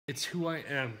It's who I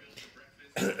am.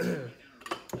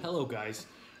 Hello, guys.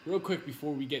 Real quick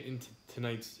before we get into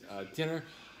tonight's dinner,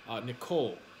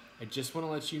 Nicole, I just want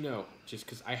to let you know, just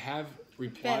because I have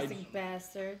replied. Bastard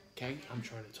bastard. Okay, I'm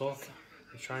trying to talk.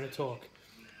 I'm trying to talk.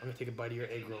 I'm gonna take a bite of your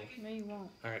egg roll. No, you won't.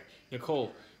 All right,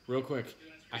 Nicole. Real quick,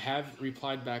 I have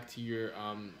replied back to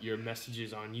your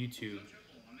messages on YouTube.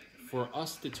 For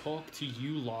us to talk to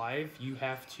you live, you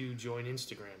have to join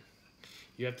Instagram.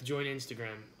 You have to join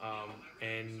Instagram,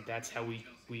 and that's how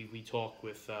we talk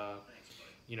with,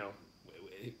 you know,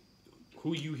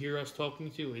 who you hear us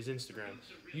talking to is Instagram.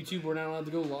 YouTube, we're not allowed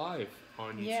to go live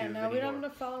on YouTube Yeah, no, anymore we don't have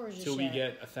enough followers until just we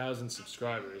yet. get 1,000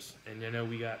 subscribers. And I know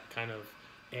we got kind of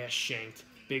ass shanked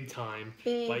big time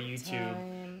Big by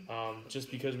YouTube, time.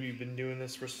 just because we've been doing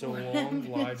this for so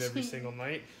long, live every single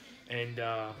night, and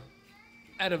out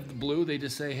of the blue, they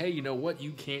just say, hey, you know what?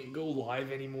 You can't go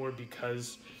live anymore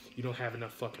because you don't have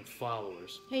enough fucking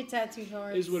followers. Hey, tattoo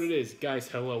horse. Is what it is. Guys,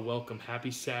 hello, welcome. Happy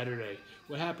Saturday.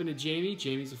 What happened to Jamie?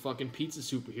 Jamie's a fucking pizza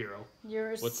superhero.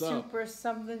 You're What's super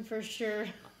something for sure.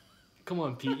 Come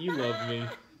on, Pete, you love me.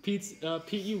 Pete,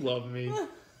 you love me.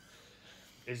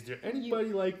 Is there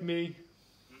anybody like me?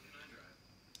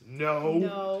 No.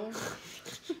 No.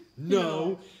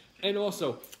 No. And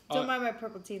also, Don't mind my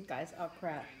purple teeth, guys. Oh,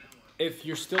 crap. if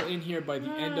you're still in here by the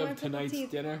end my of purple tonight's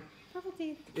teeth. dinner, Purple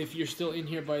teeth. if you're still in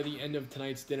here by the end of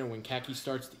tonight's dinner when Kaki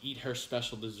starts to eat her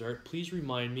special dessert, please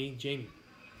remind me, Jamie,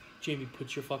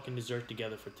 put your fucking dessert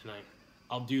together for tonight.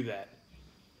 I'll do that.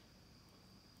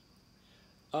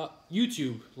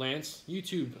 YouTube, Lance,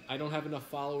 YouTube, I don't have enough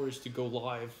followers to go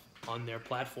live on their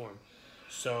platform.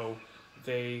 So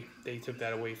they took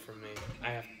that away from me.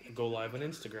 I have to go live on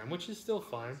Instagram, which is still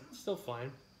fine. It's still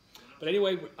fine. But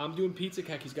anyway, I'm doing pizza.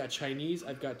 Kaki's got Chinese.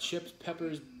 I've got chips,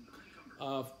 peppers,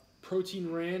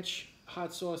 protein ranch,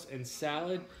 hot sauce, and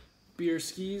salad. Beer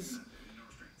skis,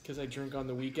 because I drink on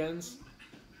the weekends.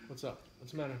 What's up?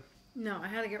 What's the matter? No, I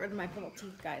had to get rid of my purple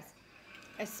teeth, guys.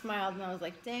 I smiled and I was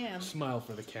like, damn. Smile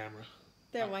for the camera.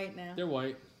 They're white now. They're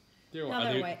white. They're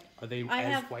white. Are they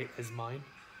as white as mine?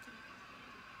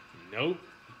 Nope.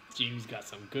 Jamie's got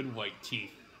some good white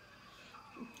teeth.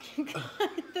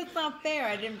 That's not fair.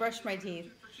 I didn't brush my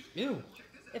teeth. Ew.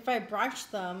 If I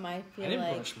brushed them, I feel like... I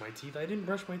didn't brush my teeth. I didn't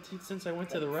brush my teeth since I went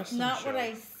to the wrestling Not show. what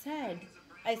I said.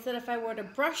 I said if I were to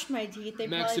brush my teeth, they'd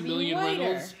probably be Maximilian whiter.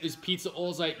 Reynolds, is pizza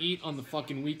alls I eat on the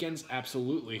fucking weekends?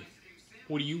 Absolutely.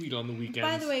 What do you eat on the weekends?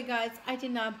 By the way, guys, I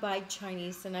did not buy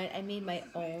Chinese tonight. I made my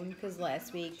own because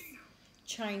last week's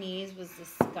Chinese was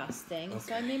disgusting. Okay.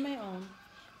 So I made my own.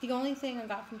 The only thing I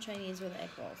got from Chinese were the egg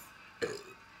rolls.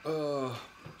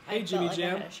 Hey, Jimmy I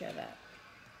Jam. had to share that.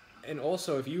 And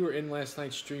also, if you were in last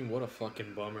night's stream, what a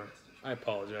fucking bummer. I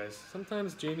apologize.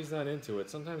 Sometimes Jamie's not into it.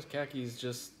 Sometimes Kaki's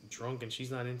just drunk and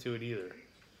she's not into it either.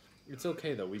 It's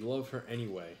okay, though. We love her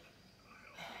anyway.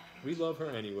 We love her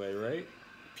anyway, right?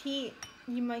 Pete,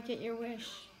 you might get your wish.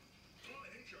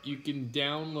 You can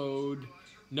download...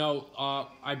 No,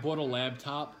 I bought a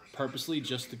laptop purposely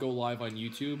just to go live on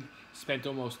YouTube. Spent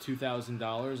almost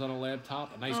 $2,000 on a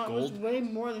laptop. A nice It was gold. way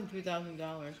more than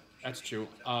 $2,000. That's true.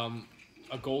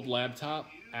 A gold laptop,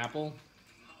 Apple,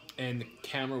 and the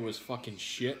camera was fucking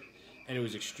shit, and it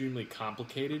was extremely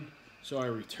complicated. So I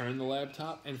returned the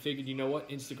laptop and figured, you know what?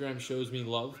 Instagram shows me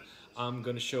love. I'm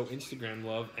gonna show Instagram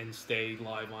love and stay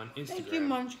live on Instagram. Thank you,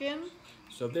 Munchkin.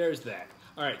 So there's that.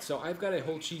 All right, so I've got a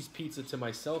whole cheese pizza to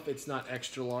myself. It's not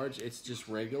extra large. It's just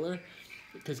regular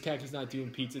because Kaki's not doing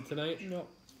pizza tonight. No.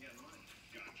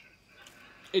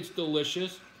 It's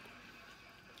delicious.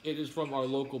 It is from our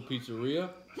local pizzeria.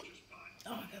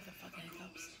 Oh, I got the fucking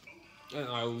hiccups. And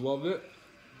I love it.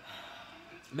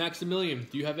 Maximilian,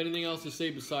 do you have anything else to say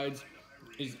besides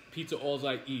is pizza alls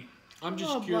I eat? I'm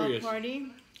just Hello, curious. Block Party.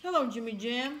 Hello, Jimmy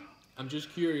Jam. I'm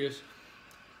just curious.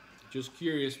 Just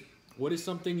curious. What is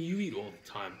something you eat all the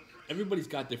time? Everybody's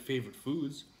got their favorite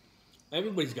foods.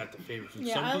 Everybody's got their favorite foods.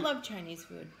 Yeah, I love Chinese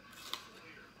food.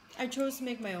 I chose to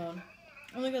make my own.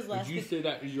 Only because last Would you week... say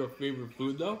that is your favorite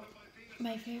food, though?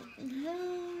 My favorite...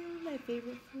 my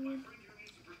favorite food...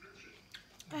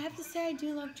 I have to say I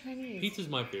do love Chinese. Pizza's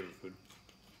my favorite food.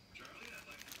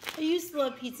 I used to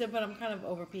love pizza, but I'm kind of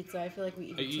over pizza. I feel like we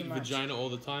eat I it too eat much. vagina all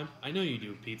the time. I know you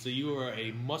do, pizza. You are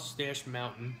a mustache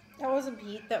mountain. That wasn't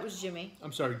Pete. That was Jimmy.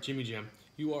 I'm sorry, Jimmy Jam.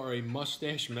 You are a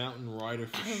mustache mountain rider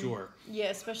for sure. Yeah,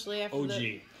 especially after OG.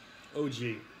 the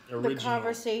Original.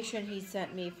 conversation he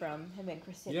sent me from him and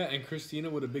Christina. Yeah, and Christina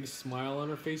with a big smile on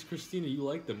her face. Christina, you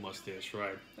like the mustache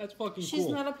ride. That's fucking She's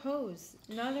cool. not opposed.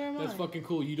 Neither am I. That's fucking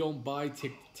cool. You don't buy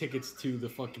tickets to the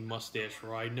fucking mustache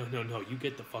ride. No. You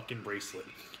get the fucking bracelet.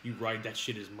 You ride that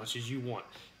shit as much as you want.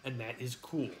 And that is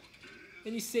cool.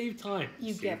 and you save time.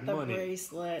 You save get the money.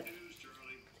 bracelet.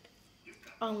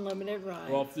 Unlimited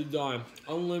rides. Off the dime.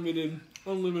 Unlimited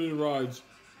rides.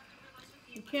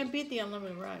 You can't beat the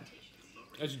unlimited rides.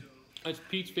 That's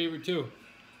Pete's favorite too.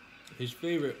 His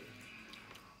favorite.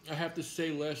 I have to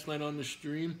say, last night on the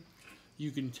stream,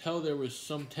 you can tell there was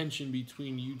some tension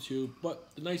between you two.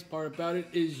 But the nice part about it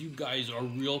is you guys are a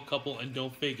real couple and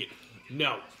don't fake it.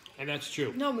 No, and that's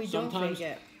true. No, we don't fake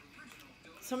it.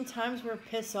 Sometimes we're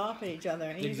pissed off at each other,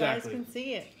 and Exactly. you guys can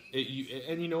see it.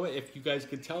 And you know what? If you guys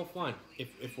could tell, fine.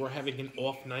 If we're having an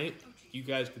off night, you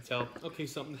guys could tell, okay,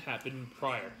 something happened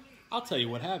prior. I'll tell you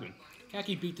what happened.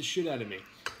 Kaki beat the shit out of me.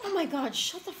 Oh my god,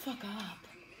 shut the fuck up.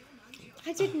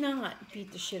 I did not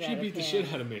beat the shit out of him. She beat the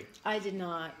shit out of me. I did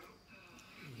not.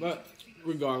 But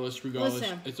regardless,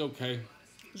 Listen, it's okay.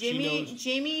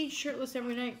 Jamie shirtless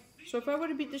every night. So if I would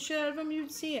have beat the shit out of him,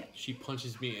 you'd see it. She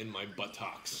punches me in my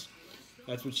buttocks.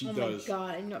 That's what she does. Oh my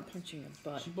god, I'm not punching your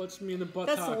butt. She butts me in the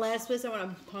buttocks. That's the last place I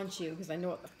want to punch you because I know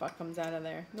what the fuck comes out of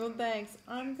there. No thanks,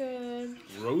 I'm good.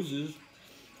 Roses.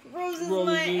 Roses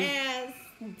my ass.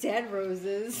 Dead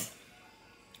roses.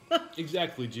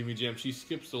 Exactly, Jimmy Jam. She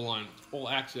skips the line. Full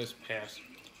access pass.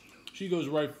 She goes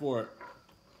right for it.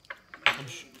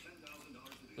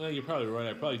 You're probably right.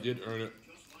 I probably did earn it.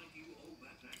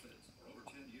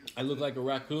 I look like a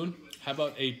raccoon. How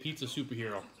about a pizza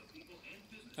superhero?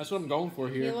 That's what I'm going for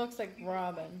here. He looks like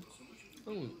Robin.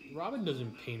 Oh, Robin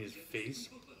doesn't paint his face.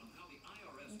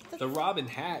 The Robin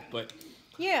hat, but...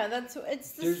 Yeah,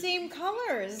 it's the same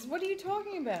colors. What are you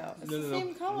talking about? It's the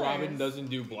same colors. Robin doesn't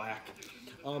do black.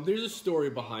 There's a story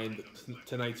behind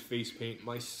tonight's face paint.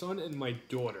 My son and my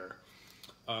daughter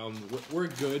were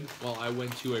good while I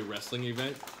went to a wrestling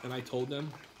event, and I told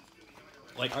them,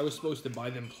 like, I was supposed to buy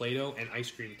them Play-Doh and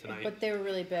ice cream tonight. But they were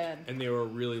really bad. And they were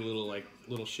really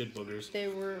little shit boogers. They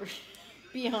were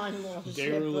beyond little shit boogers.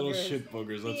 They were little shit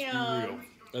boogers. Let's be real.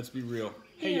 Let's be real.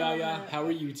 Hey, Yaya, how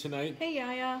are you tonight? Hey,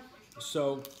 Yaya.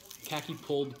 So, Kaki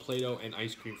pulled Play-Doh and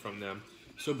ice cream from them.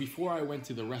 So before I went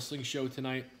to the wrestling show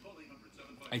tonight,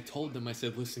 I told them, I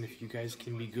said, listen, if you guys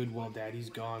can be good while Daddy's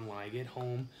gone, when I get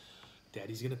home,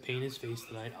 Daddy's going to paint his face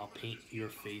tonight. I'll paint your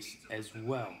face as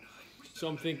well. So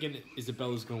I'm thinking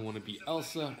Isabella's going to want to be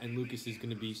Elsa, and Lucas is going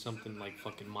to be something like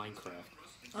fucking Minecraft.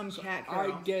 I'm Cat Girl.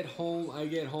 I get home,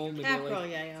 and Cat Girl,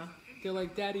 yeah. They're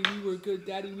like, Daddy, we were good.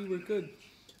 Daddy, we were good.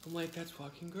 I'm like, that's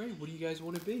fucking great. What do you guys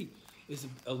want to be?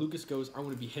 Lucas goes, I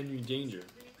want to be Henry Danger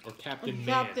or Captain Man.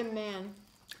 Captain Man.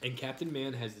 And Captain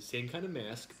Man has the same kind of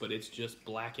mask, but it's just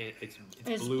black and it's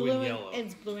blue and yellow.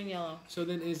 It's blue and yellow. So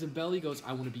then Isabella goes,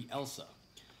 I want to be Elsa.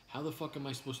 How the fuck am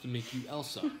I supposed to make you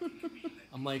Elsa?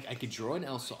 I'm like, I could draw an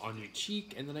Elsa on your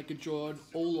cheek, and then I could draw an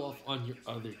Olaf on your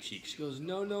other cheek. She goes,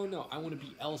 no, I want to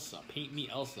be Elsa. Paint me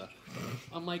Elsa.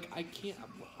 I'm like, I can't.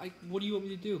 What do you want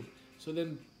me to do? So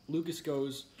then Lucas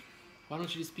goes, why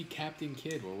don't you just be Captain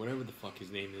Kid or whatever the fuck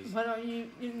his name is? Why don't you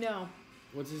know?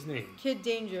 What's his name? Kid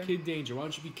Danger. Kid Danger. Why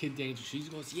don't you be Kid Danger? She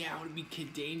goes, yeah, I want to be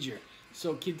Kid Danger.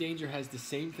 So Kid Danger has the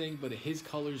same thing, but his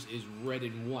colors is red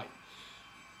and white.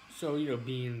 So, you know,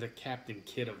 being the Captain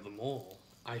Kid of them all,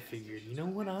 I figured, you know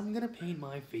what? I'm going to paint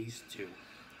my face too.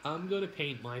 I'm going to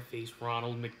paint my face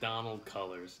Ronald McDonald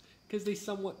colors because they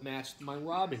somewhat matched my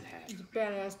Robin hat. It's a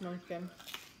badass monkey.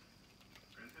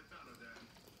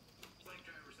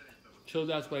 So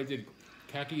that's what I did.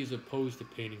 Kaki is opposed to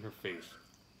painting her face.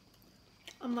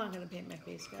 I'm not going to paint my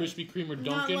face, guys. Krispy Kreme or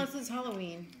Dunkin'? Not unless it's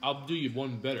Halloween. I'll do you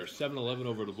one better. 7-Eleven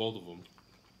over to both of them.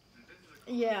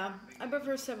 Yeah, I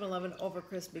prefer 7-Eleven over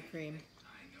Krispy Kreme.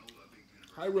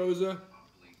 Hi, Rosa.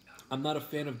 I'm not a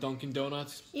fan of Dunkin'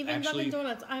 Donuts. Even Dunkin'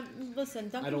 Donuts.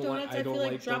 Dunkin' Donuts, I feel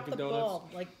like dropped the ball,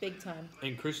 like big time.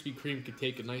 And Krispy Kreme could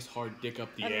take a nice hard dick up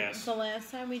the ass. The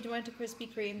last time we went to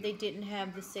Krispy Kreme, they didn't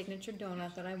have the signature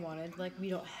donut that I wanted. Like,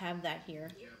 we don't have that here.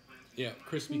 Yeah,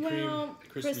 Krispy Kreme.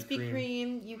 Krispy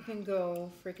Kreme, you can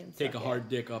go freaking take a hard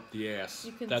dick up the ass.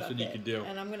 That's what you can do.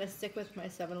 And I'm going to stick with my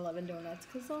 7-Eleven donuts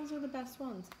because those are the best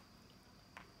ones.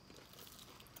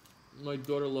 My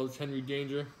daughter loves Henry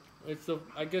Danger.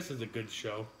 I guess it's a good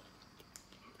show.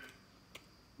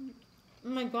 Oh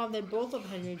my god, they both love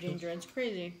Henry Danger. It's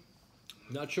crazy.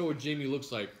 Not sure what Jamie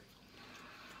looks like.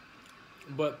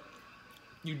 But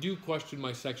you do question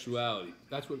my sexuality.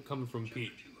 That's what coming from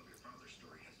Pete.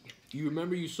 You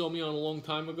remember you saw me on a long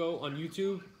time ago on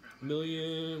YouTube?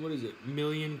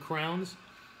 Million Crowns?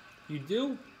 You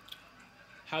do?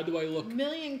 How do I look?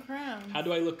 Million Crowns. How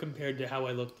do I look compared to how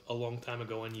I looked a long time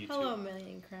ago on YouTube? Hello,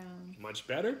 Million Crowns. Much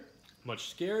better?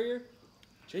 Much scarier?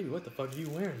 Jamie, what the fuck are you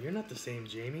wearing? You're not the same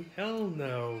Jamie. Hell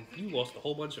no. You lost a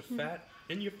whole bunch of fat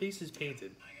and your face is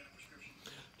painted.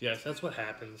 Yes, that's what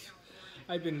happens.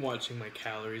 I've been watching my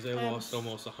calories. I lost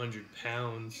almost 100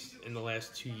 pounds in the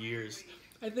last 2 years.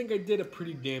 I think I did a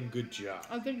pretty damn good job.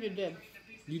 I think you did.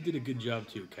 You did a good job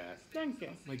too, Kat. Thank you.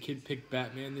 My kid picked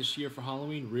Batman this year for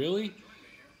Halloween. Really?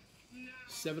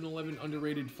 7-Eleven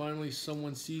underrated. Finally,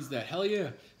 someone sees that. Hell yeah.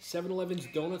 7-Eleven's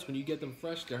donuts, when you get them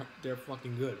fresh, they're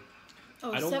fucking good.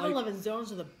 Oh, 7-Eleven's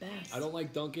donuts are the best. I don't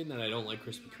like Dunkin' and I don't like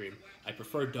Krispy Kreme. I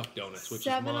prefer Duck Donuts, which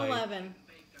 7-Eleven.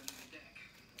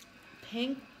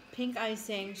 Pink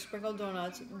icing, sprinkled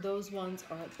donuts. Those ones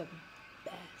are the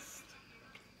best.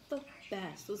 The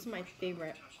best. Those are my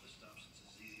favorite.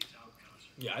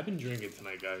 Yeah, I've been drinking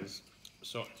tonight, guys.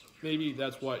 So maybe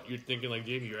that's what you're thinking, like,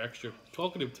 Jamie, you're extra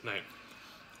talkative tonight.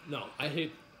 No, I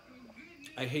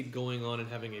hate going on and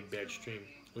having a bad stream,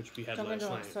 which we had last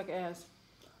night. Suck ass.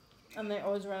 And they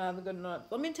always run out of the good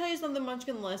nuts. Let me tell you something,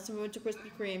 Munchkin list. And we went to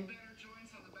Krispy Kreme.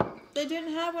 They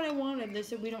didn't have what I wanted. They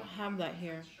said, we don't have that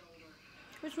here.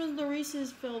 Which was the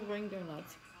Reese's filled ring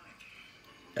donuts.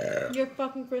 You're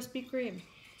fucking Krispy Kreme.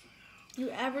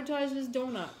 You advertise this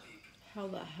donut. How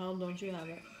the hell don't you have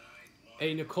it?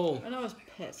 Hey, Nicole. And I was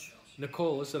pissed.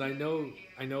 Nicole, listen, I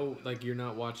know, like, you're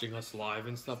not watching us live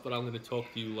and stuff, but I'm going to talk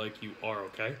to you like you are,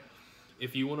 okay?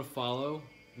 If you want to follow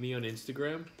me on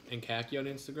Instagram and Kaki on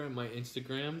Instagram, my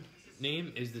Instagram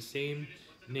name is the same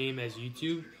name as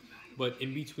YouTube, but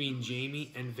in between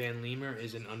Jamie and Van Leemer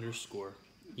is an underscore.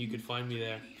 You could find me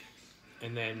there.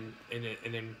 And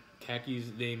then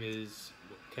Kaki's name is...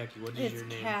 Kaki, what is your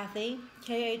name? It's Kathy,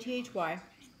 Kathy,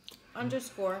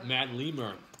 underscore. Mad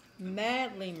Leemer.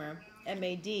 Mad Leemer.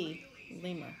 M-A-D,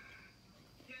 Leemer.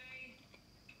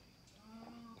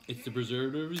 It's the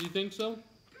preservatives, you think so?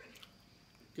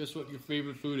 Guess what your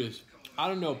favorite food is? I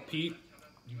don't know, Pete.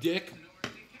 Dick.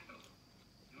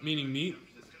 Meaning meat.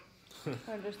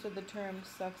 I understood the term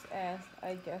sucks ass.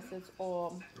 I guess it's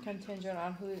all contingent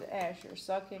on whose ass you're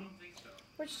sucking,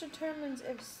 which determines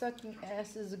if sucking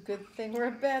ass is a good thing or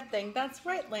a bad thing. That's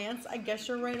right, Lance. I guess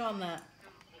you're right on that.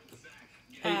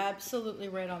 Hey, absolutely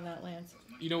right on that, Lance.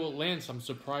 You know what, Lance? I'm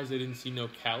surprised I didn't see no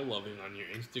cow loving on your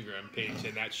Instagram page,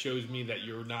 and that shows me that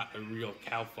you're not a real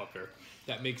cow fucker.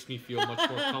 That makes me feel much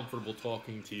more comfortable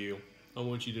talking to you. I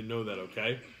want you to know that,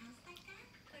 okay?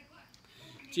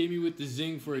 Jamie with the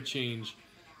zing for a change.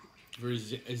 For a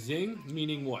zing,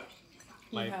 meaning what?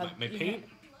 My paint?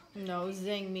 No,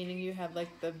 zing meaning you have like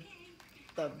the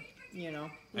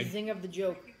zing of the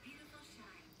joke.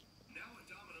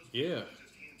 Yeah.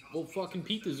 Well, fucking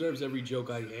Pete deserves every joke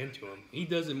I hand to him. He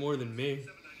does it more than me.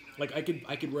 Like, I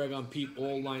could rag on Pete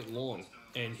all night long,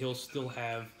 and he'll still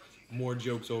have more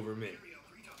jokes over me.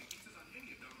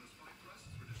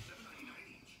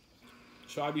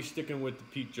 So I'll be sticking with the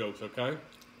Pete jokes, okay?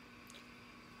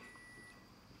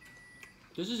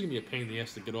 This is going to be a pain in the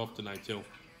ass to get off tonight, too.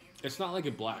 It's not like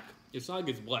it's black. It's not like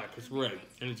it's black. It's red,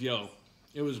 and it's yellow.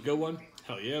 It was a good one?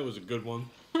 Hell yeah, it was a good one.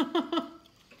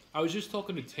 I was just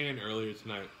talking to Tan earlier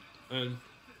tonight, and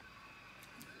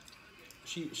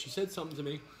she said something to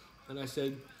me, and I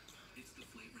said,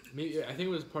 maybe I think it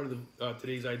was part of the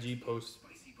today's IG post,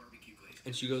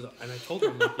 and she goes, and I told her,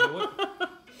 I'm like, you know what?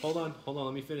 Hold on,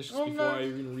 let me finish this before I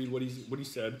even read what he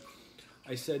said.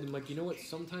 I said, I'm like, you know what?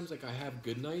 Sometimes like I have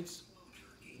good nights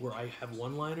where I have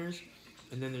one-liners,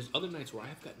 and then there's other nights where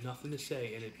I've got nothing to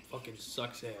say, and it fucking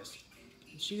sucks ass.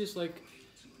 And she just like,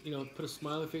 you know, put a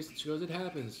smile on her face, and she goes, it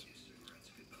happens.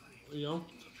 You know?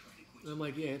 And I'm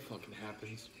like, yeah, it fucking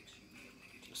happens.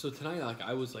 So tonight, like,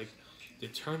 I was, like,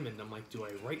 determined. I'm like, do I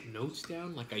write notes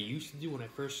down like I used to do when I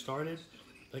first started?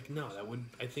 Like, no,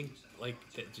 I think, like,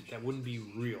 that wouldn't be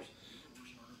real.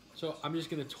 So I'm just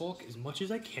going to talk as much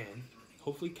as I can.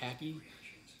 Hopefully Kaki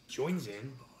joins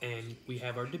in, and we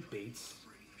have our debates.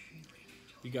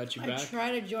 We got you back. I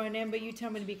try to join in, but you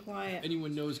tell me to be quiet.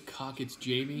 Anyone knows Cock? It's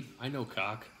Jamie. I know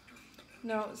Cock.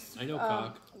 No. I know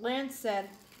Cock. Lance said,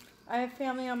 I have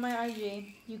family on my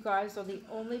IG. You guys are the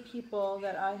only people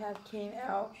that I have came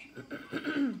out.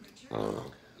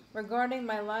 Regarding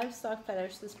my livestock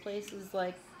fetish, this place is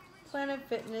like Planet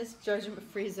Fitness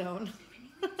judgment-free zone.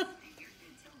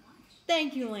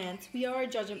 Thank you, Lance. We are a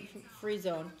judgment-free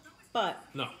zone. But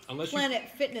no, unless Planet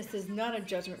Fitness is not a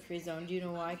judgment-free zone. Do you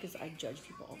know why? Because I judge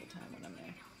people all the time when I'm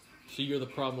there. So you're the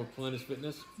problem with Planet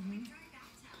Fitness? Mm-hmm.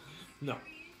 No.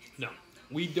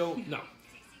 We don't, no.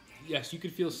 Yes, you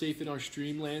could feel safe in our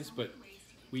stream, Lance, but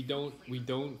we don't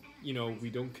condone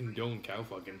cow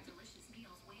fucking.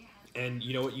 And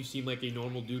you know what? You seem like a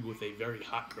normal dude with a very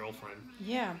hot girlfriend.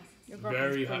 Yeah. Your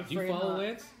very hot. Do you follow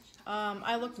Lance?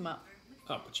 I looked him up.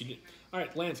 Oh, but you did. All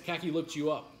right, Lance, Kaki looked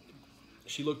you up.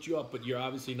 She looked you up, but you're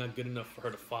obviously not good enough for her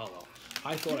to follow.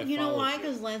 I thought I followed you. You know why?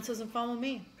 Because Lance doesn't follow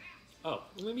me. Oh,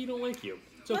 well, maybe you don't like you.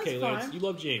 It's okay, That's Lance. fine. You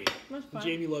love Jamie. That's fine.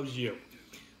 Jamie loves you.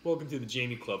 Welcome to the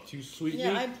Jamie Club. Too sweet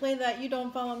Yeah, me? I play that. You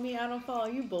don't follow me, I don't follow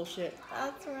you bullshit.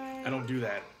 That's right. I don't do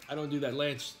that. I don't do that.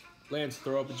 Lance,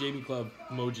 throw up a Jamie Club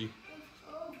emoji.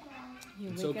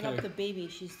 You're It's waking okay. up the baby.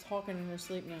 She's talking in her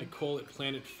sleep now. I call it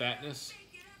Planet Fatness.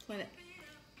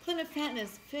 Planet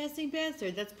Fatness, fasting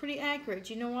bastard. That's pretty accurate.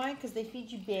 Do you know why? Because they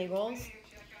feed you bagels,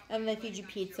 and they feed you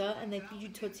pizza, and they feed you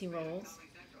Tootsie Rolls.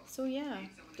 So yeah,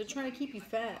 they're trying to keep you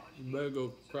fat. You better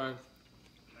go cry.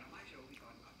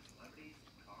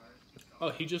 Oh,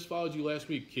 he just followed you last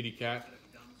week, kitty cat.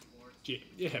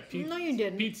 Yeah, Pete. No, you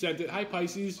didn't. Pete sent it. Hi,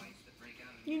 Pisces.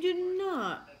 You did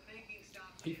not.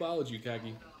 He followed you,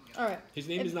 Kaki. All right. His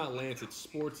name is not Lance. It's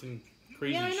Sports and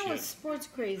Crazy Yeah, I know shit. it's sports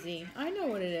crazy. I know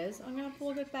what it is. I'm gonna have to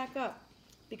look it back up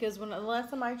because when the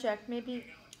last time I checked, maybe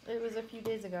it was a few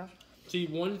days ago. See,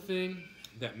 one thing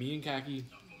that me and Kaki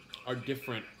are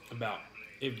different about,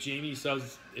 if Jamie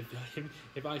says,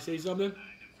 if I say something,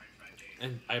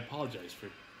 and I apologize for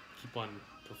keep on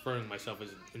preferring myself as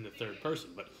in the third person,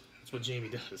 but that's what Jamie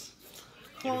does.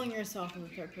 Calling yourself in the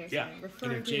third person. Yeah.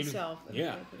 Referring And if to Jamie- yourself in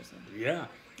yeah. the third person. Yeah.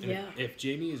 And Yeah. If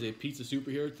Jamie is a pizza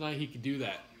superhero tonight, he could do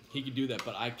that. He could do that,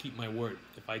 but I keep my word.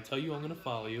 If I tell you I'm going to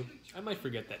follow you, I might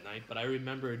forget that night, but I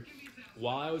remembered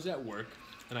while I was at work,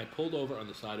 and I pulled over on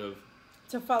the side of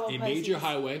To follow a Pisces. major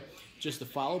highway just to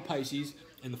follow Pisces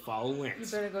and to follow You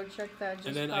Lance. better go check that. Just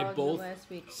And then followed I you both last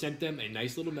week. sent them a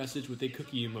nice little message with a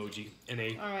cookie emoji and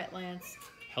a All right, Lance.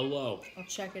 hello. I'll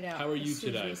check it out. How are you as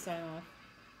soon as today? we sign off.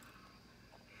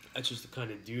 That's just the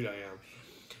kind of dude I am.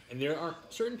 And there are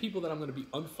certain people that I'm going to be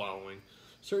unfollowing.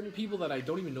 Certain people that I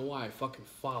don't even know why I fucking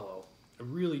follow. I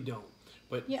really don't.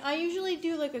 But Yeah, I usually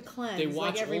do like a cleanse, they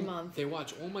watch like every all, month. They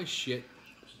watch all my shit.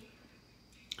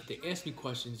 They ask me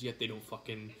questions, yet they don't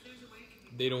fucking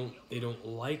they don't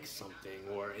like something,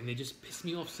 and they just piss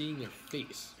me off seeing their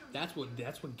face. That's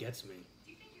what gets me.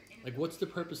 Like, what's the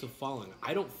purpose of following?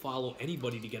 I don't follow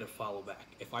anybody to get a follow back.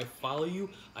 If I follow you,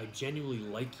 I genuinely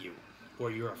like you, or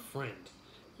you're a friend.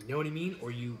 You know what I mean?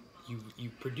 Or you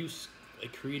produce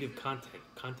like creative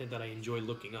content that I enjoy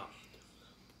looking up.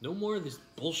 No more of this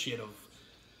bullshit of,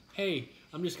 hey,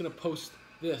 I'm just gonna post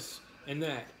this and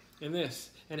that and this,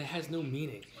 and it has no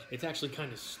meaning. It's actually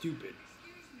kind of stupid.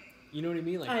 You know what I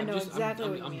mean? Like, I know exactly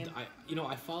what you mean.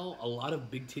 I follow a lot of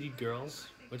big titted girls,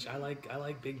 which I like. I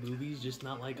like big boobies, just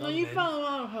not like No, other you men. follow a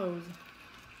lot of hoes.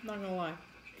 Not gonna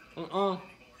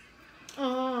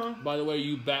lie. By the way,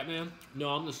 you Batman? No,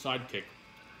 I'm the sidekick.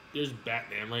 There's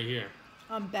Batman right here.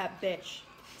 I'm that bitch.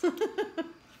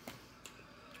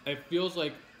 It feels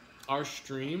like our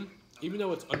stream, even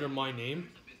though it's under my name,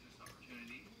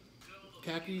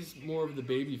 Kaki's more of the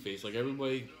baby face. Like,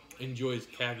 everybody enjoys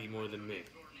Kaki more than me.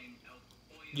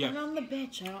 Yeah. And I'm the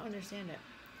bitch. I don't understand it.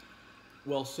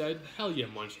 Well said. Hell yeah,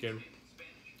 Munchkin.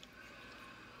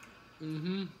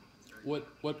 Mm-hmm.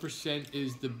 What percent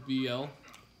is the BL?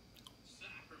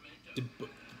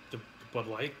 The Bud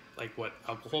Light? Like what,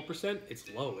 alcohol percent? It's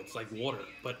low. It's like water.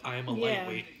 But I am a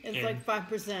lightweight. It's and like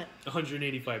 5%.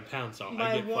 185 pounds, so I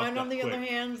My get wine, fucked on up the quick. other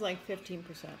hand, is like 15%.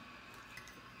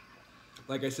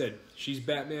 Like I said, she's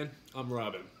Batman, I'm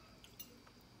Robin.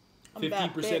 I'm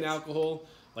that 50% bitch. alcohol,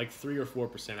 like 3 or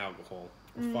 4% alcohol,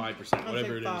 or 5%, I'll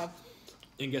whatever take it 5. is.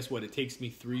 And guess what? It takes me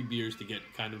 3 beers to get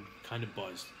kind of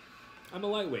buzzed. I'm a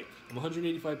lightweight. I'm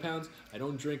 185 pounds. I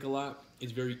don't drink a lot.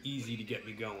 It's very easy to get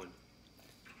me going.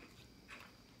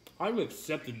 I've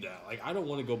accepted that. Like, I don't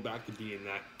want to go back to being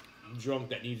that drunk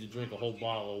that needs to drink a whole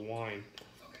bottle of wine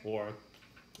or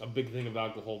a big thing of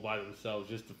alcohol by themselves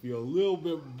just to feel a little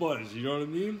bit buzzed. You know what I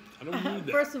mean? I don't need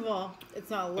that. First of all, it's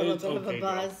not a little It's bit of okay, a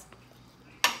girl. buzz.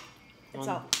 It's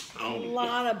a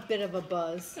lot of bit of a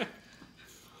buzz.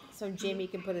 So Jamie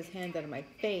can put his hand out of my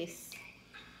face.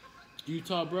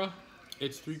 Utah, bruh.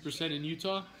 It's 3% in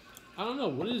Utah. I don't know.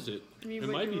 What is it? You It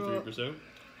might be grew up. 3%.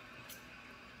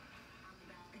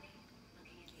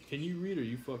 Can you read or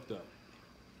you fucked up?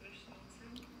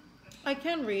 I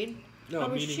can read. No, I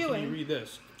was meaning, chewing. can you read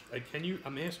this? Like, can you?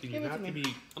 I'm asking Give you it not to to me.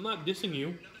 be. I'm not dissing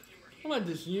you. I'm not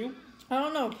dissing you. I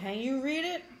don't know. Can you read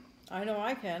it? I know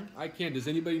I can. I can't. Does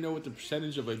anybody know what the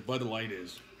percentage of a Bud Light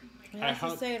is? It has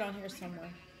how- to say it on here somewhere.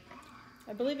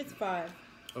 I believe it's 5.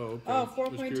 Oh, okay. Oh, I was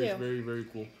 4.2. curious. Very, very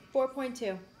cool.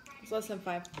 4.2. It's less than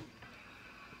 5.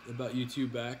 About you two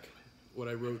back. What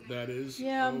I wrote that is.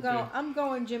 Yeah, Oh, I'm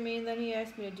going, Jimmy. And then he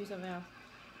asked me to do something else.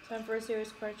 Time for a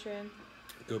serious question.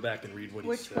 Go back and read what he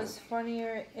Which said. was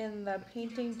funnier in the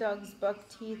painting Doug's buck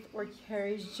teeth or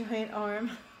Carrie's giant arm?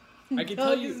 I can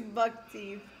tell you- Doug's buck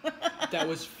teeth. That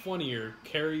was funnier.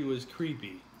 Carrie was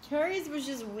creepy. Carrie's was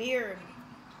just weird.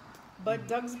 But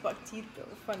Doug's buck teeth go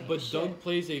funny But as shit. Doug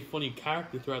plays a funny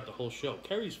character throughout the whole show.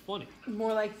 Carrie's funny.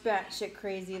 More like batshit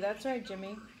crazy. That's right,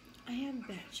 Jimmy. I am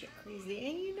batshit crazy,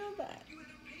 and you know that.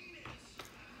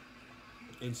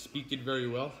 And speak it very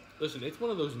well. Listen, it's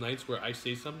one of those nights where I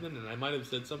say something, and I might have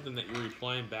said something that you're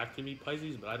replying back to me,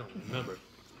 Pisces, but I don't remember.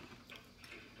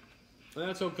 And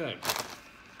that's okay.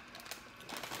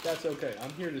 That's okay.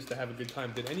 I'm here just to have a good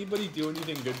time. Did anybody do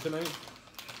anything good tonight?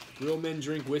 Real men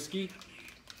drink whiskey?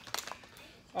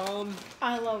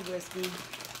 I love whiskey.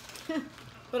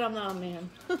 But I'm not a man.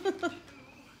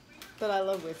 But I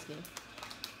love whiskey.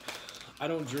 I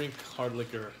don't drink hard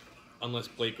liquor unless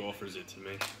Blake offers it to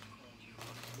me.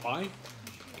 Why?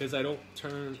 Because I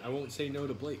won't say no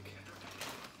to Blake.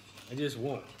 I just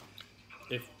won't.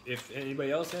 If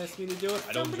anybody else asks me to do it,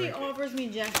 I don't drink it. Somebody offers me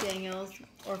Jack Daniels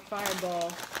or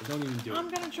Fireball. I don't even do it. I'm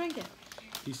gonna drink it.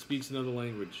 He speaks another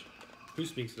language. Who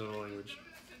speaks another language?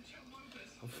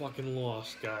 I'm fucking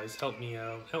lost, guys. Help me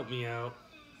out. Help me out.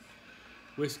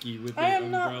 Whiskey with the I am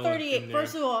umbrella not 38. in there.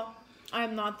 First of all, I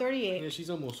am not 38. Yeah, she's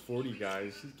almost 40,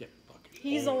 guys. She's getting fucking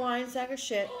He's a old. lying sack of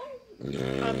shit.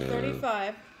 I'm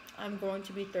 35. I'm going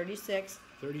to be 36.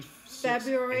 36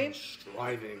 February. and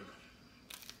striving.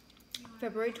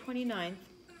 February 29th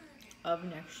of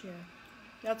next year.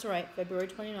 That's right, February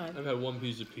 29th. I've had one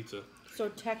piece of pizza. So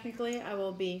technically, I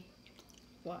will be,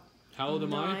 what? How old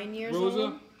am I? 9 years Rosa?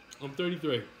 old? I'm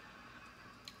 33.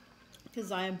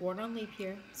 Because I am born on leap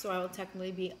year, so I will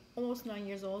technically be almost 9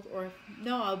 years old. Or,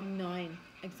 no, I'll be 9.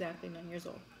 Exactly 9 years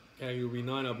old. Okay, you'll be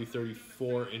 9. I'll be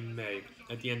 34 in May.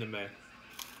 At the end of May.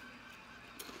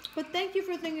 But thank you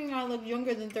for thinking I look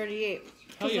younger than 38.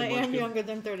 Hell Because yeah, I am Munchkin. younger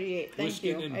than 38. Thank Whiskey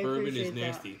you. and I bourbon appreciate is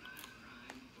nasty.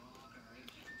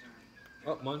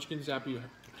 Oh, Munchkin's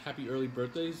happy early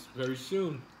birthdays very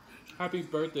soon. Happy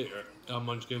birthday,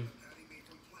 Munchkin.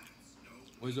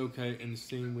 Was okay, and the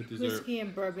same with that. dessert. Whiskey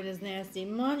and bourbon is nasty.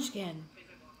 Munchkin.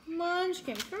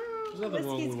 Munchkin. Girl. There's nothing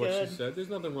wrong with what she said. There's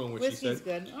nothing wrong with what she Whiskey's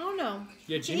said. good. Oh no.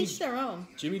 Yeah, To Jimmy, each their own.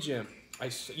 Jimmy Jam.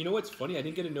 You know what's funny? I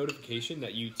didn't get a notification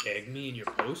that you tagged me in your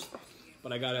post,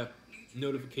 but I got a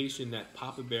notification that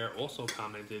Papa Bear also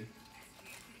commented,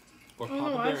 or Oh,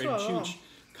 Papa I Bear saw and that. Chooch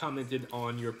commented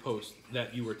on your post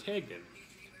that you were tagged in.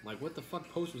 I'm like, what the fuck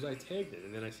post was I tagged in?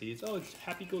 And then I see it's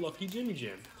Happy-Go-Lucky Jimmy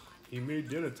Jam. He made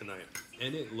dinner tonight,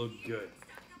 and it looked good.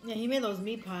 Yeah, he made those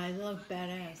meat pies. They look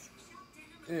badass.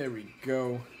 There we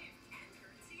go.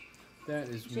 That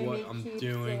is what I'm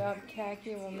doing. It up.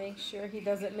 Khaki will make sure he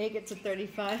doesn't make it to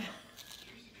 35.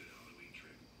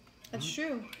 That's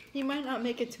true. He might not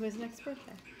make it to his next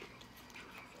birthday.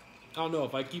 I don't know,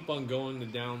 if I keep on going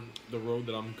down the road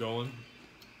that I'm going,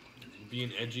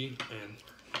 being edgy and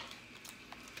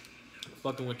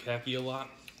fucking with Khaki a lot,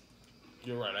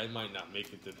 you're right, I might not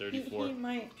make it to 34. He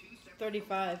might.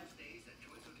 35.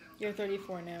 You're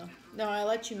 34 now. No, I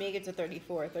let you make it to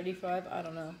 34. 35, I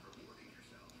don't know.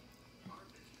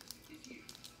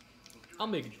 I'll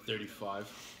make it to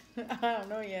 35. I don't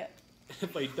know yet.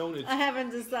 If I don't, I haven't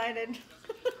decided.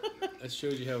 that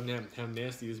shows you how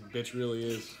nasty this bitch really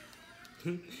is.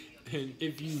 And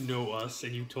if you know us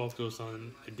and you talk to us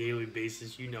on a daily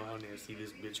basis, you know how nasty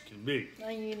this bitch can be.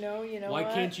 You know Why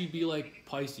what? can't you be like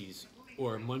Pisces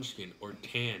or Munchkin or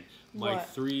Tan? My What?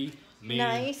 3 main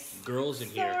Nice. girls in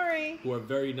Sorry. here who are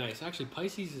very nice. Actually,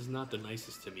 Pisces is not the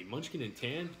nicest to me. Munchkin and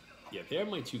Tan, yeah, they're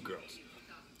my 2 girls.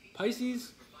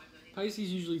 Pisces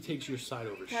usually takes your side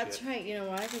over That's shit. right. You know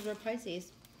why? Because we're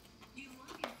Pisces.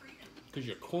 Because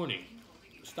you're corny.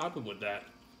 Stop it with that.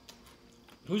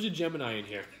 Who's a Gemini in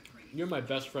here? You're my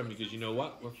best friend because you know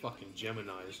what? We're fucking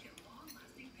Geminis.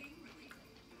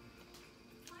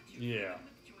 Yeah.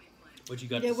 What you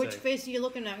got to Which say? face are you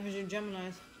looking at? Because you're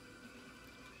Geminis.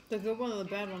 The good one or the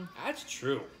bad one? That's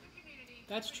true.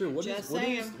 That's true. What is Just what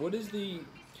saying. is what is the?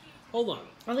 Hold on.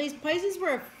 At least Pisces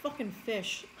were a fucking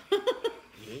fish. Yeah,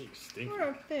 you stinky. We're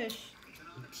a fish.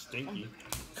 Stinky.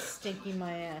 Stinky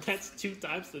my ass. That's 2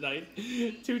 times tonight.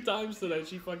 2 times tonight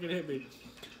she fucking hit me.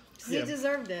 He Yeah.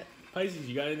 deserved it. Pisces,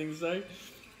 you got anything to say?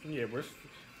 Yeah, we're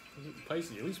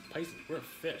Pisces. At least Pisces, we're a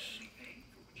fish.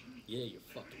 Yeah, you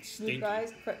fucking stinky. You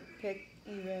guys couldn't pick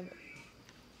even.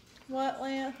 What,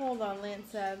 Lance? Hold on, Lance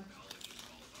said.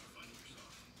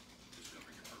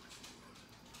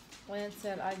 Lance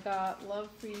said, I got love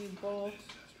for you both.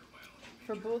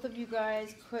 For both of you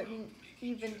guys, couldn't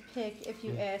even pick if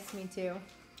you asked me to.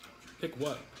 Pick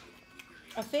what?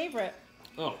 A favorite.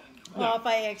 Oh. Well, No. if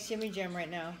I ask Jimmy Jam right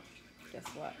now, guess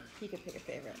what? He could pick a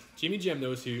favorite. Jimmy Jam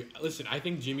knows who. Listen, I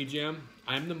think Jimmy Jam,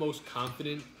 I'm the most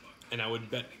confident, and I would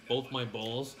bet both my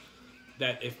balls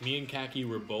that if me and Khaki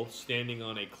were both standing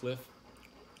on a cliff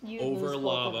You Over lose both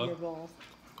lava. of your balls.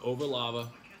 over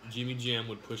lava Jimmy Jam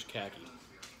would push Khaki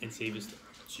and save his.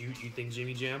 Do you think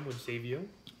Jimmy Jam would save you?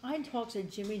 I talk to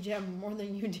Jimmy Jam more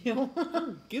than you do. I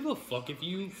don't give a fuck if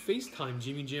you FaceTime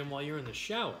Jimmy Jam while you're in the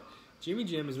shower. Jimmy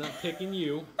Jam is not picking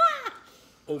you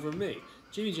over me.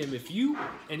 Jimmy Jam, if you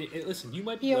listen, you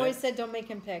might. He always said don't make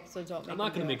him pick, so don't. I'm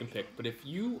not gonna make him pick, but if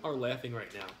you are laughing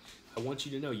right now, I want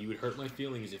you to know you would hurt my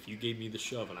feelings if you gave me the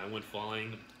shove and I went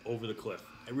flying over the cliff.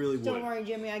 I really would. Don't worry,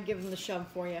 Jimmy. I'd give him the shove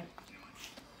for you.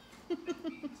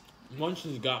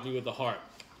 Munchkin's got me with the heart.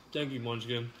 Thank you,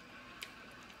 Munchkin.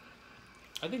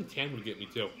 I think Tan would get me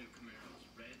too.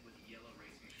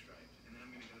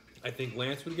 I think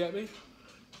Lance would get me.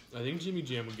 I think Jimmy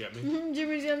Jam would get me.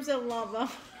 Jimmy Jam said lava.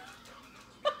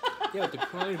 Yeah, with the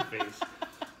crying face.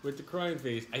 With the crying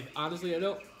face. Honestly, I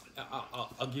don't.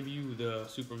 I'll give you the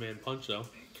Superman punch though.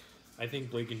 I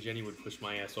think Blake and Jenny would push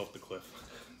my ass off the cliff.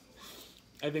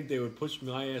 I think they would push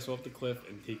my ass off the cliff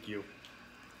and take you.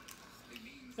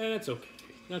 And that's okay.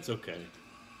 That's okay.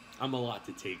 I'm a lot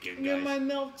to take in, guys. You're my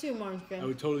milk too, Munchkin. I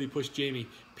would totally push Jamie.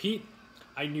 Pete,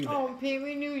 I knew that. Oh, Pete,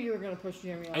 we knew you were going to push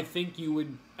Jamie off. I think you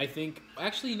would.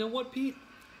 Actually, you know what, Pete?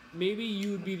 Maybe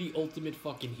you would be the ultimate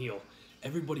fucking heel.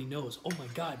 Everybody knows. Oh my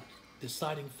God,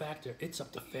 deciding factor. It's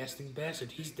up to Fasting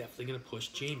Bastard. He's definitely going to push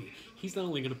Jamie. He's not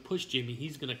only going to push Jamie,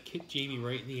 he's going to kick Jamie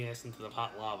right in the ass into the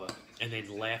hot lava and then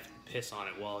laugh and piss on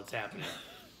it while it's happening.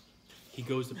 He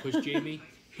goes to push Jamie.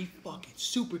 He fucking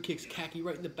super kicks Khaki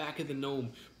right in the back of the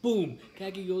gnome. Boom!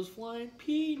 Khaki goes flying.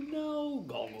 Pete, no!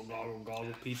 Goggle, goggle,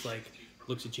 goggle. Pete's like,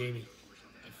 looks at Jamie.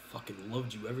 I fucking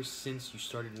loved you ever since you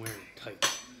started wearing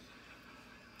tights.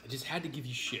 I just had to give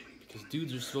you shit because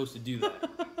dudes are supposed to do that.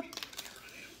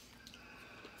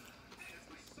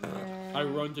 Yeah. I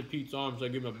run to Pete's arms. I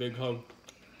give him a big hug.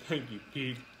 Thank you,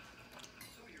 Pete.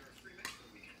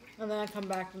 And then I come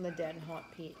back from the dead and haunt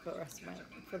Pete for the rest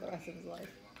of his life.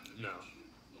 No.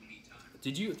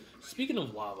 Did you? Speaking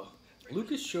of lava,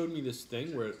 Lucas showed me this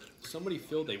thing where somebody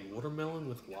filled a watermelon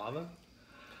with lava,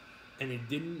 and it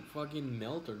didn't fucking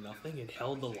melt or nothing. It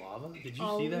held the lava. Did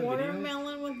you see that video?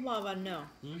 Watermelon with lava? No.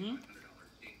 Mm-hmm.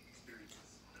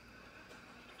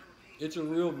 It's a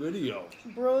real video.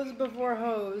 Bros before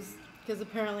hoes, because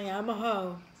apparently I'm a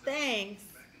hoe. Thanks.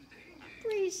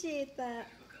 Appreciate that.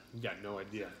 You got no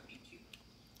idea.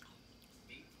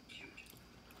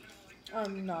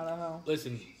 I'm not a hoe.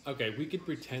 Listen, okay, we could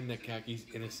pretend that Kaki's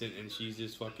innocent and she's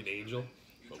this fucking angel,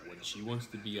 but when she wants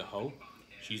to be a hoe,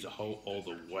 she's a hoe all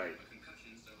the way.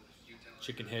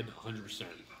 Chicken head, 100%.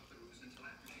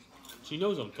 She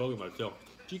knows what I'm talking about, too.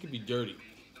 She could be dirty.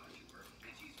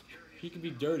 She could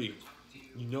be dirty.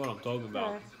 You know what I'm talking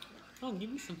about. Okay. Oh, give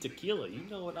me some tequila. You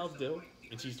know what I'll do.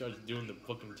 And she starts doing the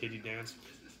fucking titty dance.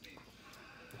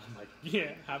 I'm like,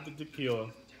 yeah, have the tequila.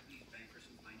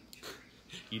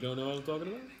 You don't know what I'm talking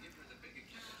about?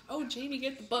 Oh, Jamie,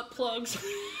 get the butt plugs.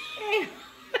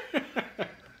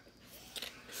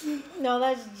 No,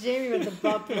 that's Jamie with the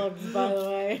butt plugs, by the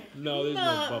way. No, there's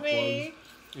Not no butt me.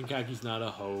 plugs. And Kaki's not a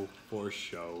hoe for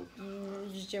show.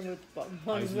 Just Jamie with the butt I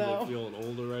plugs, see though. that feeling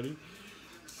old already.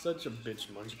 Such a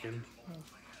bitch munchkin.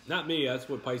 Not me, that's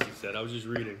what Pisces said. I was just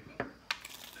reading.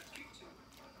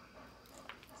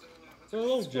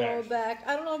 Hello, Scroll Jack. back.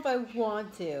 I don't know if I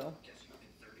want to.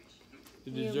 The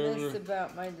You deserver. missed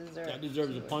about my dessert. That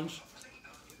deserves a punch.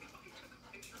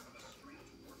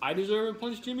 I deserve a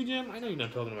punch, Jimmy Jam? I know you're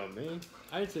not talking about me.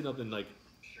 I didn't say nothing like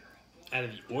out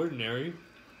of the ordinary.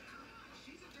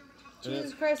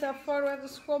 Jesus Christ, how far do I have to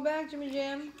scroll back, Jimmy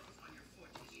Jam?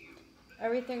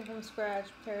 Everything from scratch.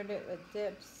 Paired it with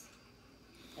dips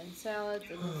and salads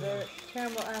and dessert.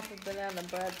 Caramel apple, banana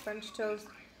bread, French toast.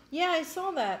 Yeah, I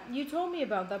saw that. You told me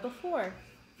about that before.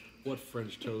 What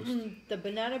French toast? The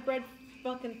banana bread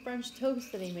fucking French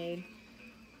toast that he made.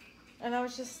 And I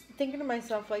was just thinking to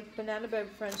myself, like, banana bread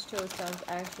French toast sounds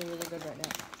actually really good right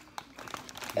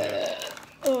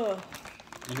now. Ugh.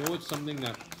 You know what's something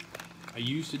that I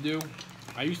used to do?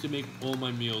 I used to make all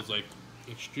my meals, like,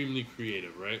 extremely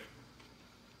creative, right?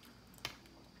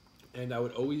 And I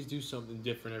would always do something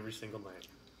different every single night.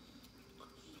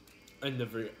 And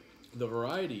the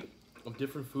variety of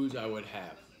different foods I would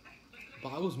have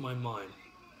boggles my mind.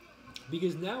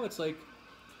 Because now it's like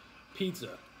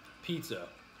pizza,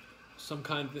 some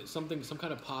kind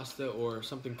of pasta or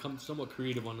something somewhat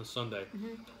creative on a Sunday.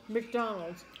 Mm-hmm.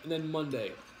 McDonald's. And then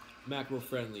Monday,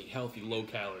 macro-friendly, healthy,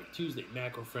 low-calorie. Tuesday,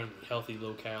 macro-friendly, healthy,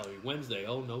 low-calorie. Wednesday,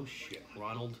 oh no shit.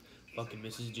 Ronald fucking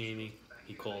misses Jamie.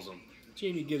 He calls him.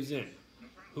 Jamie gives in.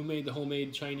 Who made the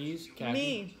homemade Chinese? Khaki?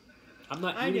 Me. I'm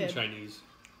not I eating did. Chinese.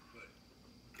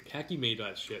 Khaki made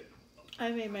that shit. I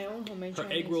made my own homemade Her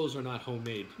Chinese. egg rolls are not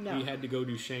homemade. No. We had to go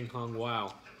to Shanghai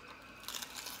Wow.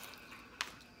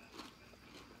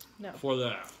 No. For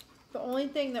that. The only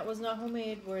thing that was not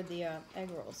homemade were the egg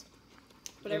rolls.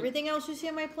 But everything else you see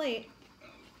on my plate,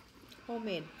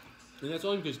 homemade. And that's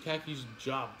only because Kaki's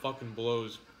job fucking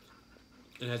blows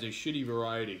and has a shitty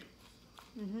variety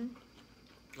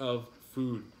of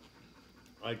food.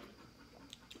 Like,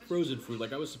 frozen food.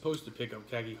 Like, I was supposed to pick up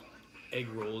Kaki egg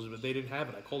rolls, but they didn't have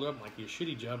it. I called her up, I'm like, your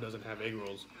shitty job doesn't have egg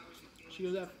rolls. She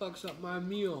goes, that fucks up my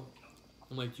meal.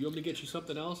 I'm like, do you want me to get you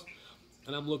something else?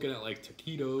 And I'm looking at, like,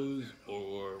 taquitos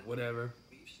or whatever.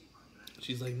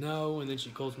 She's like, no, and then she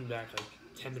calls me back, like,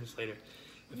 10 minutes later.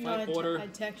 If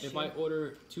I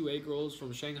order 2 egg rolls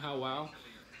from Shanghai Wow,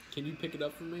 can you pick it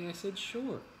up for me? I said,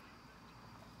 sure.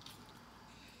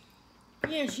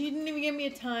 Yeah, she didn't even give me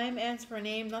a time, ask for a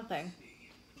name, nothing.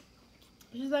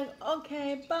 She's like,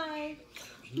 okay, bye.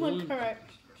 I'm like, alright.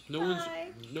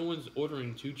 No one's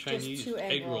ordering 2 Chinese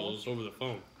egg rolls over the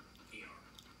phone.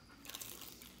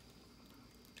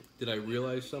 Did I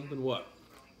realize something? What?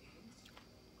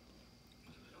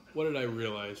 What did I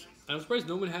realize? I'm surprised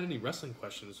no one had any wrestling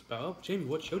questions about, oh, Jamie,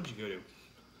 what show did you go to?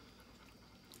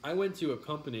 I went to a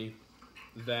company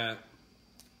that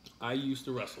I used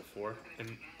to wrestle for,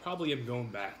 and probably am going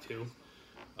back to,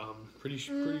 pretty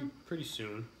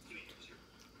soon.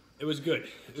 It was good.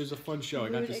 It was a fun show. I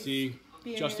got to see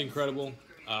Just Incredible,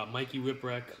 Mikey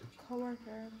Whipwreck.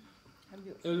 Coworker.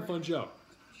 It was a fun show.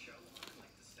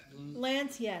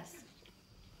 Lance, yes.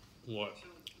 What?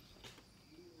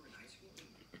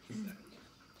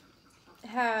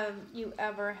 Have you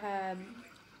ever had?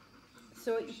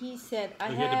 So he said, I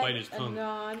He had had to bite his tongue.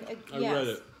 I yes. read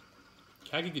it.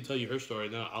 Kaki could tell you her story,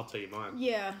 now I'll tell you mine.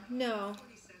 Yeah, no.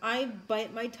 I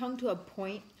bite my tongue to a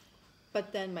point,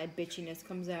 but then my bitchiness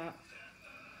comes out.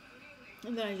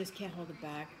 And then I just can't hold it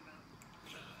back.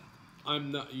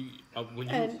 I'm not... when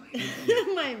you, and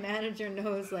my manager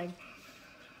knows, like,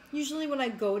 usually when I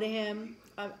go to him,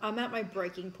 I'm at my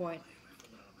breaking point.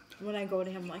 When I go to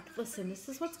him, like, listen, this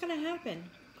is what's going to happen.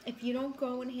 If you don't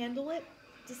go and handle it,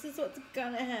 this is what's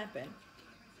going to happen.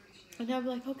 And I'm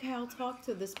like, okay, I'll talk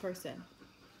to this person.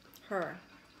 Her.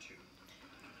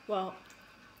 Well,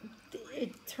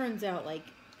 it turns out, like,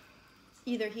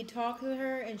 either he talked to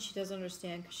her and she doesn't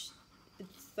understand, because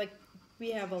it's like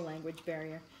we have a language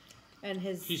barrier. And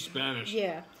he's Spanish.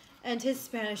 Yeah. And his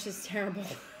Spanish is terrible.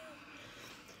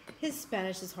 His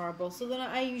Spanish is horrible. So then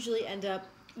I usually end up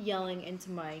yelling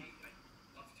into my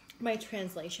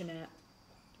translation app,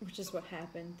 which is what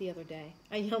happened the other day.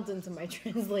 I yelled into my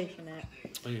translation app. I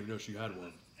didn't even know she had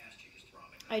one.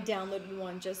 I downloaded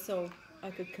one just so I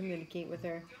could communicate with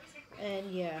her. And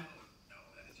yeah,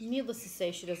 needless to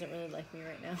say, she doesn't really like me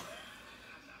right now.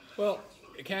 Well,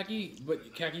 Kaki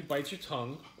bites your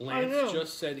tongue. Lance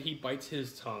just said he bites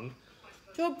his tongue.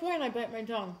 To a point, I bite my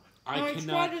tongue. I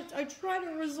try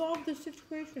to resolve the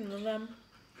situation with them.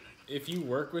 If you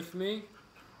work with me,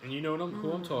 and you know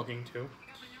who I'm talking to,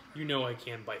 you know I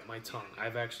can bite my tongue.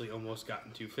 I've actually almost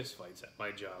gotten 2 fistfights at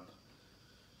my job.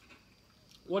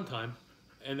 One time.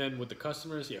 And then with the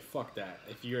customers, yeah, fuck that.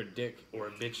 If you're a dick or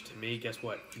a bitch to me, guess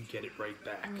what? You get it right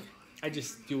back. I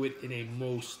just do it in a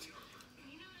most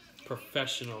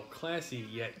professional, classy,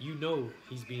 yet you know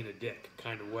he's being a dick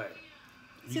kind of way.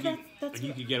 You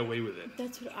could get away with it.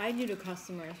 That's what I do to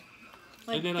customers.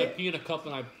 Like, and then I pee in a cup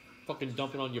and I fucking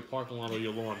dump it on your parking lot or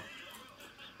your lawn.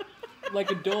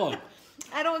 Like a dog.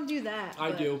 I don't do that.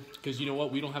 I do, because you know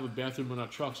what? We don't have a bathroom in our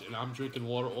trucks, and I'm drinking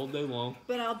water all day long.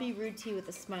 But I'll be rude to you with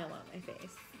a smile on my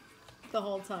face the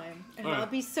whole time. And I'll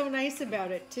be so nice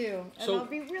about it, too. And I'll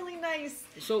be really nice.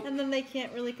 And then they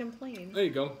can't really complain. There you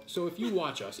go. So if you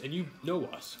watch us, and you know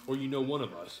us, or you know one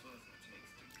of us,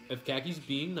 if Kaki's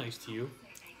being nice to you,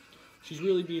 she's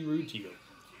really being rude to you.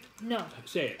 No.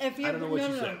 Say it. I don't know what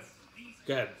you said.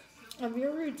 Go ahead. If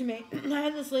you're rude to me, I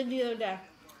had this lady the other day.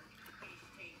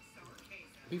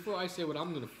 Before I say what I'm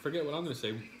going to forget what I'm going to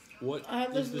say, what I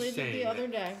had this is the lady saying? The other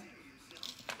day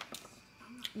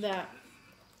that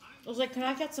I was like, can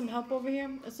I get some help over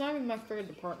here? It's not even my friggin'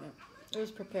 department. It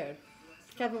was prepared.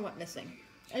 Kevin went missing.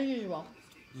 As usual.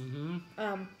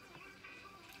 I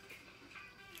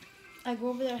go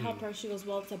over there to help her. She goes,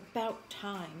 well, it's about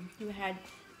time.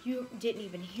 You didn't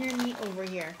even hear me over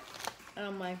here. And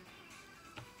I'm like,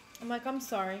 I'm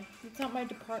sorry. It's not my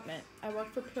department. I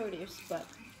work for produce, but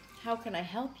how can I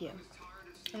help you?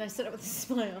 And I said it with a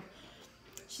smile.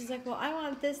 She's like, well, I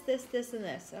want this, this, this, and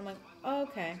this. And I'm like, oh,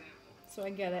 okay. So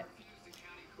I get it.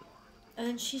 And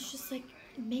then she's just like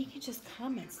making just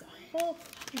comments the whole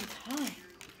fucking time.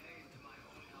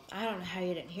 I don't know how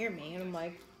you didn't hear me. And I'm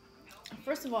like,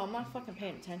 first of all, I'm not fucking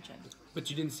paying attention.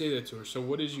 But you didn't say that to her. So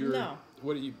what is your... No.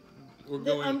 What are you... We're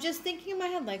going... I'm just thinking in my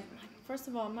head, like, first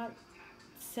of all, I'm not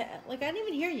like, I didn't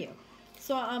even hear you.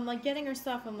 So I'm like getting her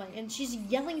stuff. I'm like, and she's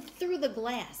yelling through the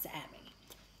glass at me.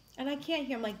 And I can't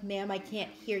hear. I'm like, ma'am, I can't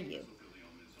hear you.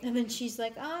 And then she's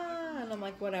like, and I'm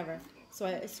like, whatever. So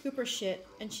I scoop her shit,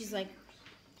 and she's like,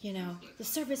 you know, the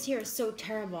service here is so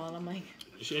terrible. And I'm like,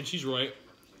 And she's right.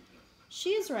 she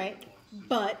is right,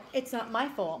 but it's not my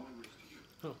fault.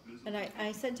 Oh. And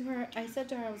I said to her, I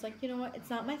was like, you know what? It's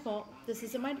not my fault. This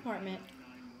isn't my department.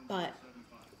 But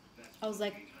I was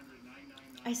like,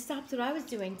 I stopped what I was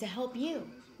doing to help you.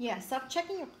 Yeah, stop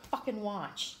checking your fucking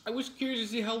watch. I was curious to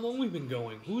see how long we've been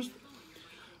going.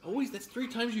 That's 3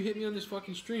 times you hit me on this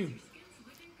fucking stream.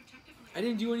 I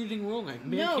didn't do anything wrong. I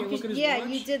can't look at his watch.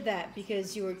 You did that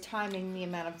because you were timing the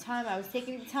amount of time I was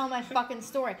taking to tell my fucking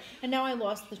story. And now I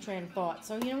lost the train of thought.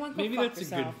 So you know what? Go maybe fuck that's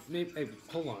yourself. a good... Maybe, hey,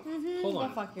 hold on. Mm-hmm, Hold on.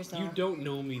 go fuck yourself. You don't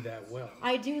know me that well.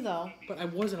 I do, though. But I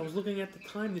wasn't. I was looking at the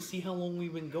time to see how long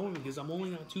we've been going because I'm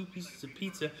only on 2 pieces of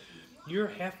pizza. You're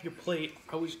half your plate.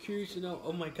 I was curious to know,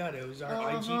 oh my god, is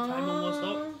our IG time almost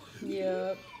up?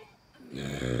 Yep.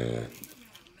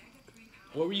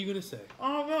 What were you going to say?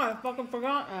 Oh no, I fucking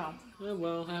forgot now. Yeah,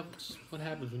 well, what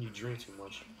happens when you drink too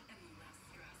much?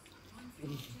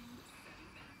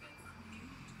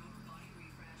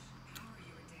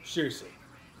 Seriously.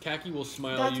 Khaki will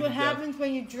smile That's you what to happens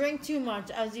when you drink too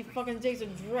much as he fucking takes a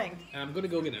drink. And I'm going to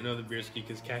go get another beer ski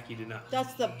because Khaki did not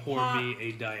That's the pour pot me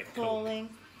a Diet Coke. calling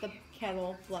the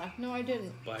kettle black. No, I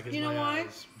didn't. Black as you know my why?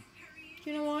 eyes.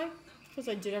 You know why? Because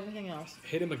I did everything else.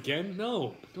 Hit him again?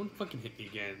 No. Don't fucking hit me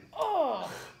again. Oh!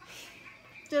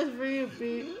 Just for you,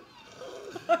 Pete.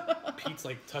 Pete's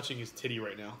like touching his titty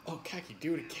right now. Oh, Khaki,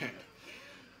 do it again.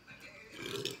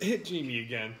 Hit Jamie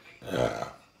again.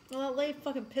 Well, that lady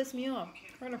fucking pissed me off.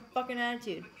 Her and her fucking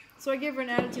attitude. So I gave her an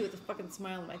attitude with a fucking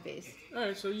smile on my face.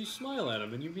 Alright, so you smile at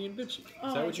him and you're being bitchy. Is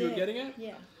Oh, that what you were getting at?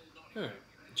 Yeah. Alright.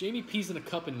 Jamie pees in a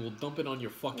cup and will dump it on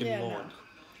your fucking Yeah, lawn. no.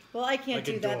 Well, I can't Like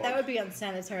a do that. dog. That would be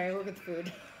unsanitary. I work with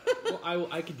food. Well,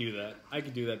 I could do that. I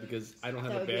could do that because I don't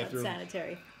have That a would be bathroom.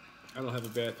 unsanitary. I don't have a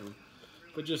bathroom.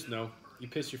 But just know, you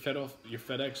piss your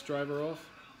FedEx driver off,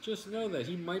 just know that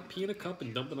he might pee in a cup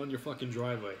and dump it on your fucking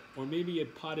driveway. Or maybe a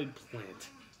potted plant.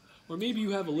 Or maybe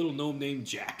you have a little gnome named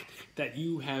Jack that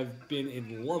you have been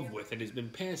in love with and has been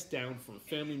passed down from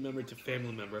family member to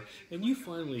family member, and you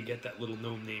finally get that little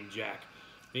gnome named Jack.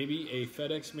 Maybe a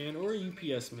FedEx man or a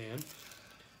UPS man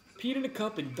peed in a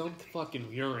cup and dumped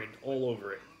fucking urine all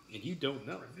over it. And you don't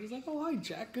know. He's like, oh, hi,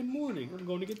 Jack, good morning. I'm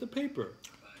going to get the paper.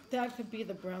 That could be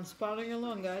the brown spot on your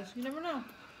lung, guys. You never know.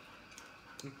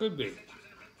 It could be.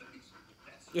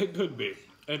 It could be.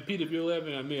 And Pete, if you're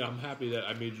laughing at me, I'm happy that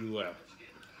I made you laugh.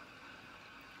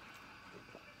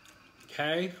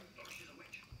 Okay?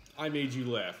 I made you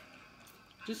laugh.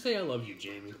 Just say I love you,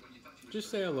 Jamie. Just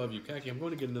say I love you. Khaki, I'm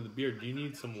going to get another beer. Do you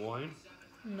need some wine?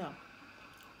 No.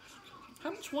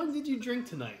 How much wine did you drink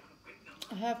tonight?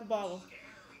 A half a bottle.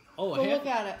 Oh, Go a half? look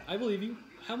at it. I believe you.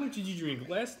 How much did you drink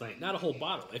last night? Not a whole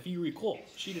bottle. If you recall,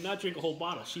 she did not drink a whole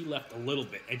bottle. She left a little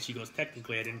bit. And she goes,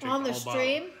 technically, I didn't drink On the the whole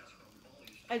stream, bottle.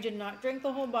 I did not drink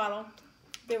the whole bottle.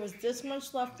 There was this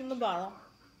much left in the bottle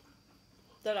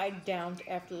that I downed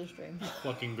after the stream.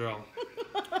 Fucking girl.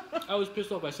 I was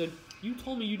pissed off. I said, you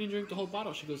told me you didn't drink the whole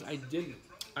bottle. She goes, I didn't.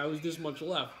 I was this much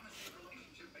left.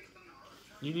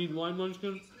 You need wine,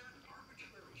 Munchkin?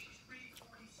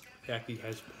 Khaki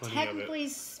has plenty of it. Technically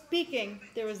speaking,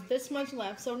 there was this much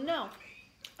left, so no.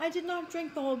 I did not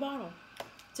drink the whole bottle.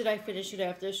 Did I finish it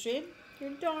after the stream? You're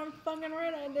darn fucking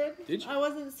right I did. Did you? I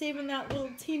wasn't saving that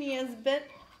little teeny ass bit.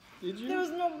 Did you? There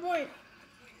was no point.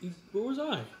 Where was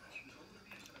I?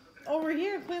 Over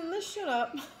here, cleaning this shit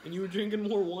up. And you were drinking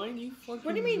more wine? You fucking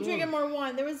What do you mean drunk. drinking more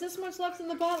wine? There was this much left in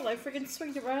the bottle. I freaking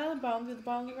swigged it right out of the bottle and threw the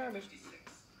bottle in the garbage.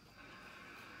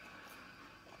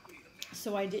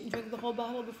 So I didn't drink the whole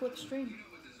bottle before the stream.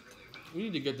 We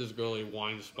need to get this girl a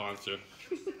wine sponsor.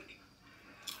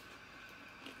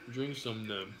 Drink some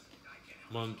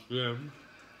Munchkin.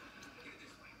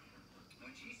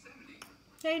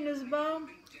 Hey, Nisbo.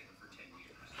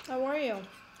 How are you?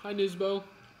 Hi, Nisbo.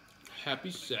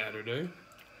 Happy Saturday.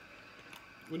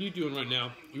 What are you doing right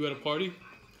now? You at a party?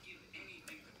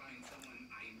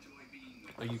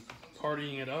 Are you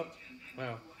partying it up?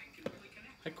 Wow.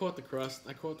 I caught the crust.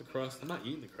 I'm not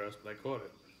eating the crust, but I caught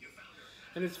it.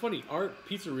 And it's funny, our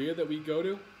pizzeria that we go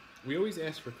to, we always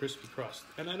ask for crispy crust.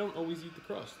 And I don't always eat the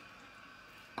crust.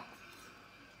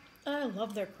 I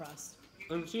love their crust.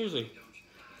 And seriously,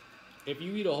 if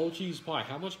you eat a whole cheese pie,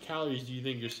 how much calories do you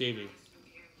think you're saving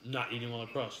not eating all the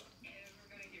crust?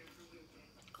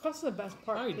 Crust is the best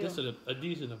part, Probably too. just a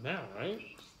decent amount, right?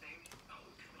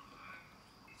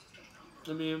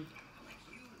 I mean,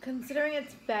 Considering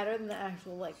it's better than the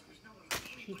actual, like,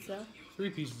 pizza. 3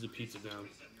 pieces of pizza down.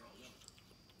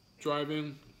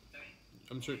 Driving.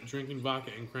 I'm drinking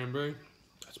vodka and cranberry.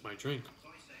 That's my drink.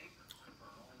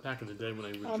 Back in the day when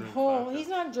I would I'm drink home. vodka. He's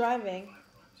not driving.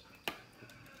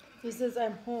 He says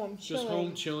I'm home, chilling. Just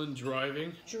home, chilling,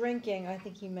 driving. Drinking, I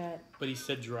think he meant. But he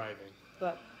said driving.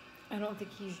 But I don't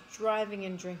think he's driving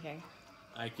and drinking.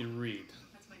 I can read.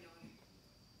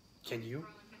 Can you?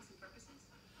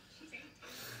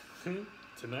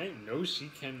 Tonight? No,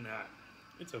 she cannot.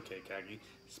 It's okay, Kagi.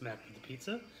 Smack with the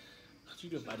pizza. How'd you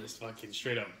do if I just fucking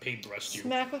straight up paintbrushed you?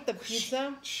 Smack with the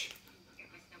pizza?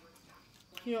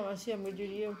 You don't want to see what I'm going to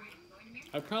do to you.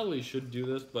 I probably should do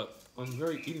this, but I'm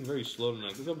eating very slow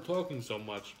tonight because I'm talking so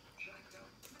much.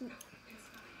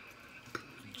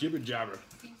 Jibber jabber.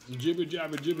 Jibber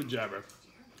jabber, jibber jabber.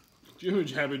 Jibber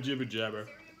jabber, jibber jabber.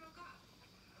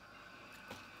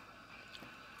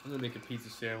 I'm gonna make a pizza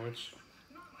sandwich.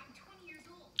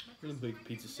 I'm gonna make a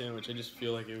pizza sandwich. I just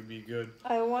feel like it would be good.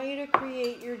 I want you to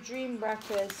create your dream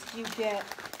breakfast. You get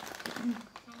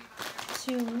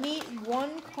to meet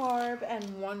 1 carb and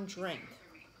 1 drink.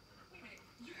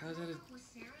 How's that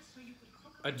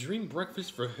a dream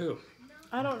breakfast for who?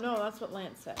 I don't know. That's what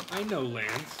Lance said. I know,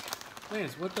 Lance.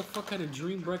 Lance, what the fuck kind of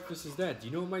dream breakfast is that? Do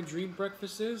you know what my dream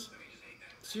breakfast is?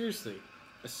 Seriously.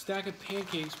 A stack of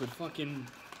pancakes with fucking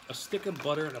a stick of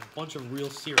butter and a bunch of real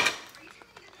syrup.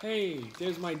 Hey,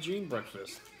 there's my dream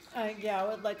breakfast. Yeah, I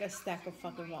would like a stack of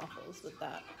fucking waffles with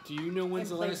that. Do you know when's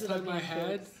the last time I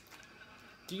had?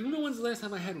 Do you know when's the last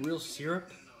time I had real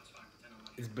syrup?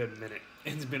 It's been a minute.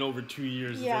 It's been over 2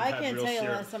 years since I've had real syrup. Yeah, I can't tell you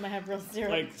the last time I had real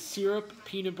syrup. Like syrup,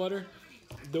 peanut butter.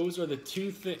 Those are the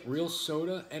 2 real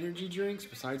soda energy drinks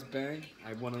besides Bang.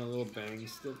 I went on a little Bang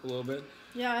still a little bit.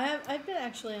 Yeah, I've been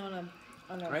actually on a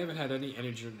I haven't had any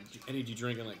energy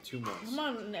drink in like 2 months. I'm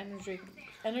on an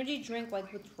energy drink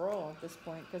like withdrawal at this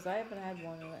point because I haven't had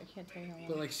one and I can't tell you how long.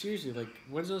 But like seriously, like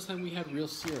when's the last time we had real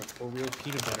syrup or real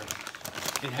peanut butter?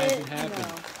 It hasn't happened.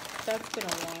 No, that's been a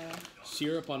while.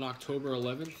 Syrup on October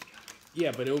 11th?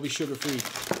 Yeah, but it will be sugar free.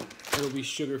 It'll be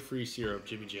sugar free syrup,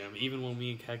 Jimmy Jam. Even when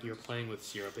me and Kaki are playing with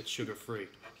syrup, it's sugar free.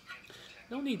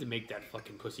 No need to make that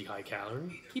fucking pussy high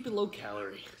calorie. Keep it low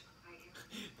calorie.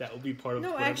 That will be part of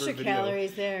no whatever extra video.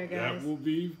 Calories there, guys.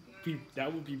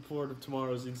 That will be part of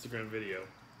tomorrow's Instagram video.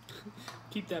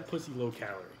 Keep that pussy low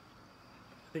calorie.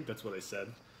 I think that's what I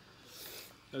said.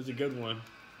 That was a good one.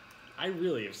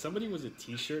 If somebody was a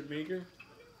t-shirt maker,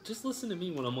 just listen to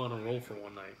me when I'm on a roll for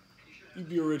one night. You'd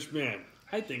be a rich man.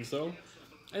 I think so.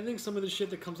 I think some of the shit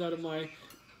that comes out of my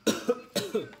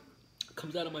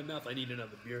mouth, I need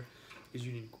another beer because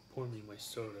you didn't pour me my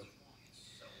soda.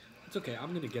 It's okay.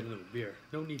 I'm gonna get another beer.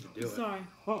 No need to do it. Sorry.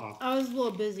 I was a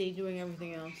little busy doing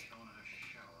everything else.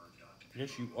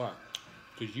 Yes, you are.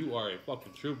 Because you are a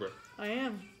fucking trooper. I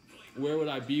am. Where would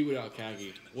I be without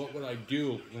Kaki? What would I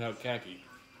do without Kaki?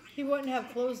 He wouldn't have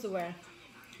clothes to wear.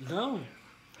 No.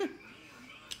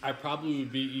 I probably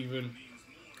would be even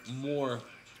more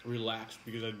relaxed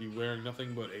because I'd be wearing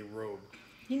nothing but a robe.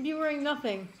 He'd be wearing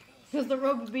nothing because the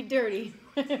robe would be dirty.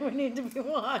 It would need to be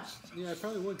washed. Yeah, I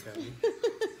probably would, Kaki.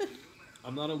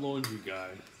 I'm not a laundry guy.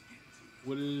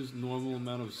 What is normal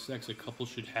amount of sex a couple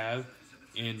should have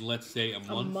in, let's say, a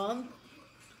month? A month?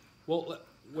 Well,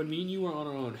 when me and you were on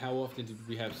our own, how often did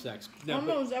we have sex? Now,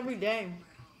 almost every day.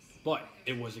 But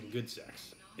it wasn't good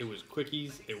sex. It was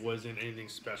quickies. It wasn't anything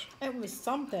special. It was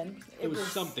something. It was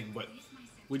something, but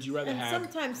would you rather and have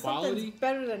sometimes quality? Something's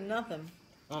better than nothing.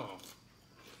 Oh.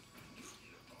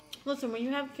 Listen, when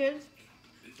you have kids,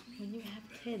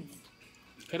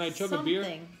 Can I chug a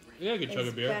beer? Yeah, I can chug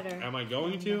a beer. Am I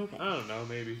going to? Nothing. I don't know,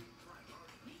 maybe.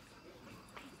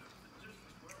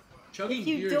 Chugging if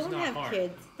you beer don't is not have hard.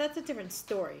 kids, that's a different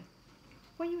story.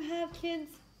 When you have kids,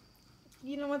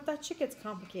 you know what? That shit gets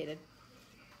complicated.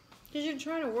 Because you're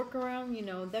trying to work around,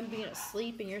 them being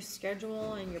asleep and your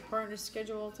schedule and your partner's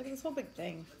schedule. It's like this whole big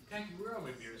thing. Thank you. Where are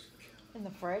my beers? In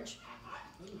the fridge?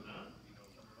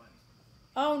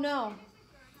 Oh, no.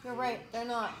 You're right. They're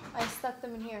not. I stuck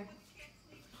them in here.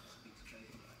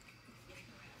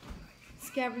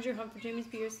 Scavenger hunt for Jamie's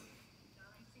beers.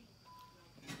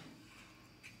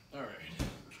 Alright.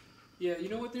 Yeah, you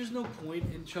know what? There's no point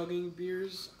in chugging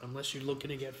beers unless you're looking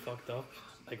to get fucked up,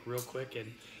 like real quick.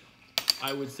 And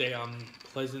I would say I'm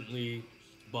pleasantly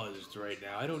buzzed right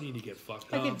now. I don't need to get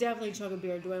fucked up. I could definitely chug a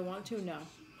beer. Do I want to? No.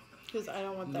 Because I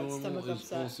don't want that stomach Normal is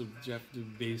upset. all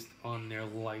subjective based on their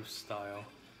lifestyle.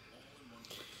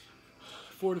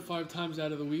 4 to 5 times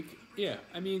out of the week, yeah.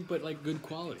 I mean, but like good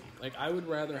quality. Like I would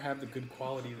rather have the good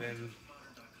quality than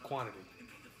quantity.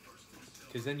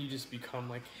 Because then you just become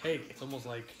like, hey, it's almost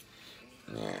like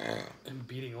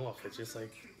beating off. It's just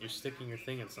like you're sticking your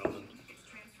thing in something.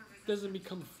 doesn't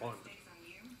become fun.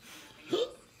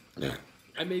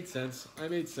 I made sense.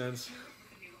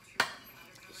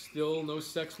 Still no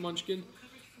sex, Munchkin.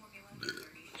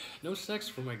 No sex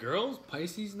for my girls.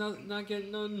 Pisces not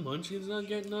getting none. Munchkin's not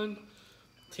getting none.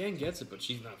 Tan gets it, but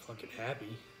she's not fucking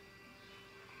happy.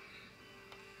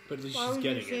 But at least she's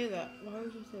getting it. Why would you say that? Why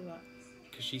would you say that?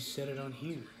 Because she said it on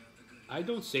here. I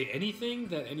don't say anything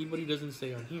that anybody doesn't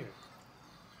say on here.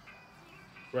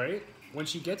 Right? When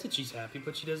she gets it, she's happy,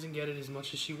 but she doesn't get it as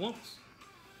much as she wants.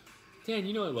 Dan,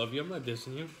 you know I love you. I'm not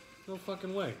dissing you. No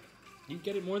fucking way. You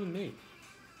get it more than me.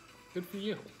 Good for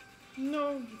you.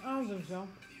 No, I don't think so.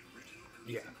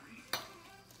 Yeah.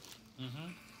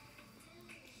 Mm-hmm.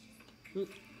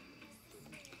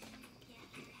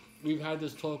 We've had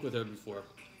this talk with her before.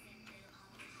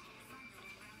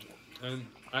 And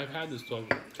I've had this talk.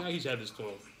 He's had this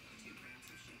talk.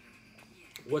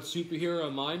 What superhero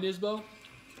am I, Nisbo?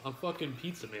 I'm fucking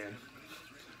Pizza Man.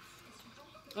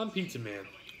 I'm Pizza Man.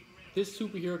 This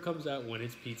superhero comes out when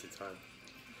it's pizza time.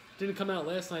 Didn't come out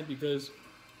last night because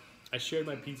I shared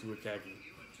my pizza with Khaki.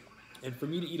 And for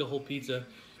me to eat a whole pizza,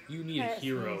 you need a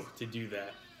hero to do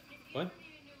that. What?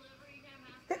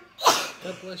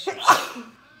 God bless you.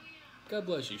 God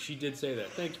bless you. She did say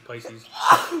that. Thank you, Pisces.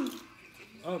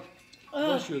 Oh,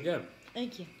 bless you again.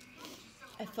 Thank you.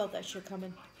 I felt that shit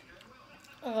coming.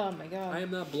 Oh my god. I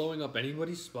am not blowing up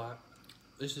anybody's spot.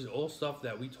 This is all stuff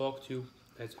that we talk to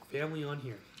as a family on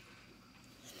here.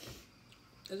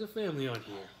 As a family on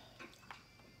here.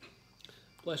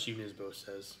 Bless you, Nisbo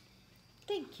says.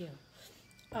 Thank you.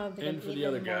 And for the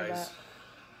other guys.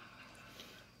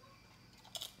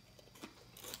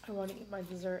 I want to eat my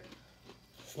dessert.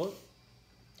 What?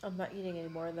 I'm not eating any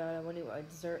more of that. I want to eat my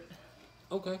dessert.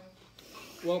 Okay.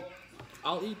 Well,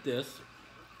 I'll eat this.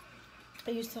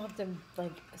 You still have to,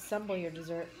 like, assemble your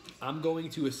dessert. I'm going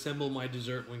to assemble my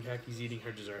dessert when Kaki's eating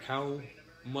her dessert. How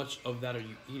much of that are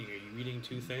you eating? Are you eating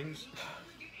 2 things?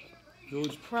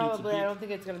 Village Probably. pizza I don't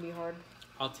think it's going to be hard.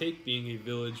 I'll take being a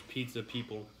village pizza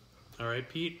people. Alright,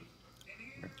 Pete?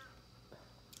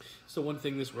 So one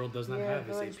thing this world does not have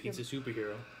is a pizza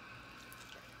superhero.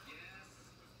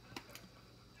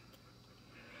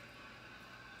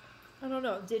 I don't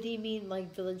know. Did he mean,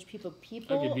 like, village people? I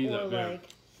could be or, that, like,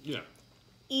 yeah.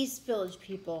 East Village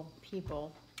people?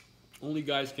 Only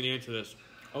guys can answer this.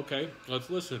 Okay, let's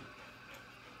listen.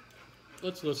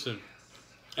 Let's listen.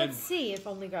 Let's see if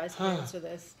only guys can answer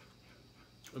this.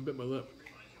 I bit my lip.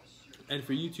 And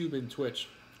for YouTube and Twitch,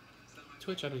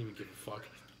 I don't even give a fuck.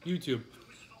 YouTube,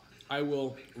 I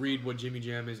will read what Jimmy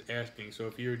Jam is asking. So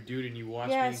if you're a dude and you watch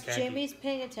me in Khaki, Jamie's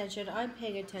paying attention. I'm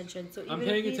paying attention. So even I'm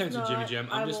paying if he's attention, not, Jimmy Jam.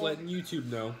 I'm just letting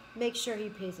YouTube know. Make sure he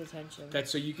pays attention.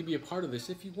 That's so you can be a part of this.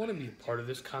 If you want to be a part of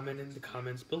this, comment in the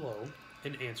comments below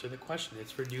and answer the question.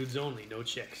 It's for dudes only, no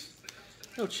chicks.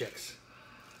 No chicks.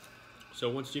 So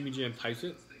once Jimmy Jam types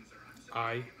it,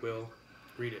 I will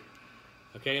read it.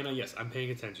 Okay, and yes, I'm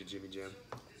paying attention, Jimmy Jam.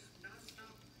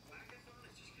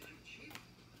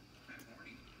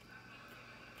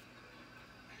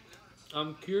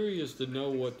 I'm curious to know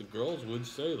what the girls would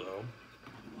say, though.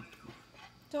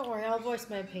 Don't worry, I'll voice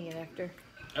my opinion after.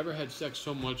 Ever had sex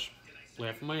so much,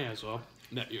 laughing my ass off,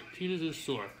 that your penis is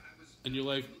sore, and you're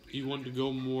like, you want to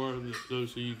go more, so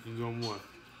you can go more?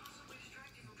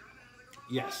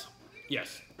 Yes.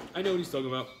 Yes. I know what he's talking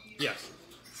about. Yes.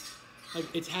 Like,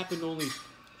 it's happened only...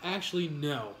 Actually,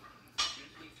 no.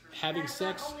 Having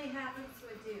sex... That only happens to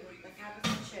a dude. That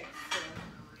happens to chicks,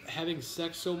 too. Having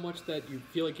sex so much that you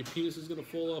feel like your penis is going to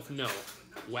fall off? No.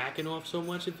 Whacking off so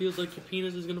much it feels like your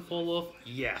penis is going to fall off?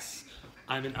 Yes.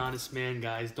 I'm an honest man,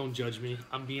 guys. Don't judge me.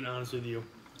 I'm being honest with you.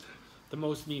 The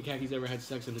most me and Kaki's ever had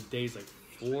sex in a day is like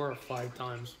 4 or 5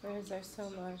 times. Where is there so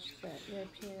much that your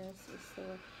penis is so...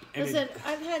 And Listen,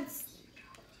 I've had...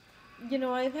 You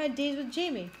know, I've had days with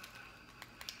Jamie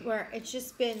where it's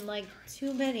just been like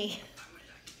too many.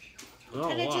 Oh,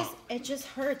 and wow. it just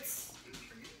hurts.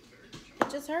 It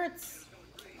just hurts.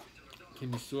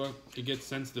 Can you sore? It gets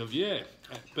sensitive. Yeah,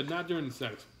 but not during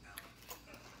sex.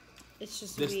 It's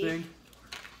just this weak. thing.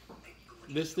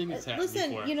 This thing has happened Listen,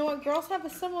 before. you know what? Girls have a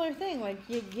similar thing. Like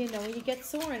you know, when you get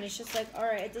sore and it's just like, all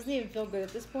right, it doesn't even feel good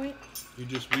at this point. You're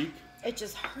just weak. It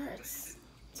just hurts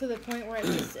to the point where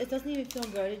it doesn't even feel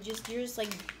good. You're just like,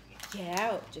 get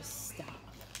out, just stop.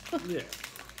 Yeah.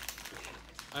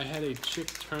 I had a chick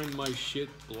turn my shit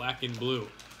black and blue.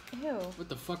 Ew. What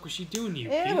the fuck was she doing to you,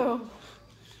 Ew.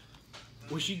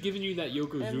 Pete? Was she giving you that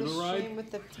Yokozuna ride?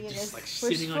 With the penis just like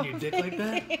sitting on your dick like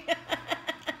that?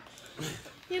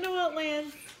 You know what,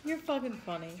 Lance? You're fucking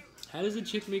funny. How does a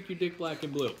chick make your dick black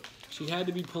and blue? She had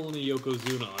to be pulling a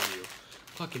Yokozuna on you.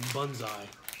 Fucking bunzai.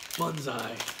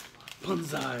 Bunzai.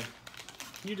 Banzai.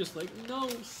 You're just like, no,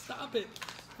 stop it.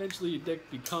 Eventually your dick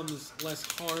becomes less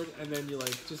hard, and then you're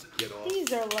like, just get off.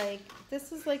 These are like,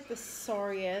 this is like the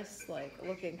sorriest like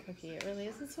looking cookie. It really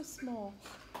is. It's so small.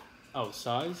 Oh,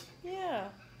 size? Yeah.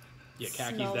 Yeah,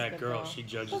 Kaki's Smells that good, girl. though. She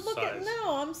judges But look size.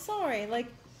 no, I'm sorry. Like,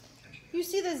 you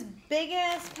see this big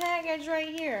ass package right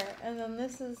here, and then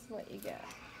this is what you get.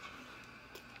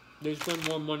 They spend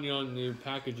more money on the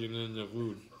packaging than the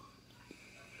food.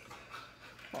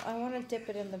 Well, I want to dip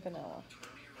it in the vanilla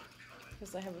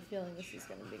because I have a feeling this is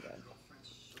gonna be good.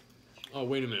 Oh,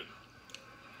 wait a minute.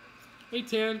 Hey,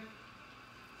 Tan.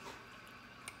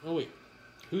 Oh, wait.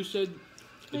 Who said...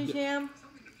 Hey, Jam.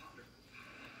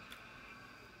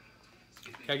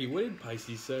 Kagi, what did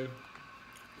Pisces say?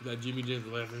 That Jimmy Jam's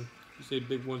laughing. You say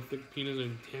big one, thick penis,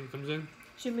 and Tan comes in?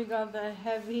 Jimmy got that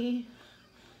heavy,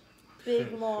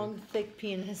 big, long, thick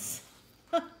penis.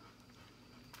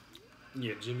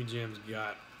 Yeah, Jimmy Jam's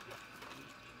got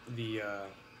the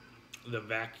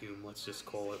vacuum, let's just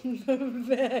call it. The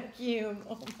vacuum.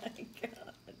 Oh my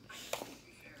god.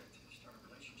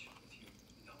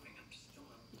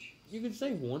 You could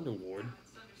say Wonder Ward.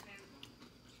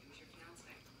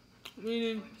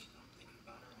 Meaning,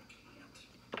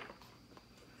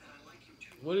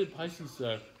 what did Pisces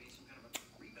say?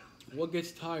 What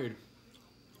gets tired?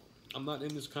 I'm not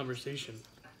in this conversation.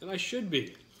 And I should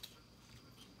be.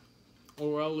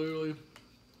 Or I'll literally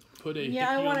put a Yeah,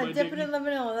 I hickey want on to my dip dick. it in the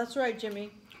vanilla. That's right, Jimmy.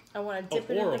 I want to dip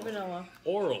it in oral. the vanilla.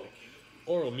 Oral.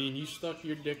 Oral, meaning you stuck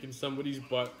your dick in somebody's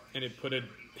butt and it put a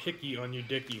hickey on your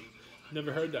dicky.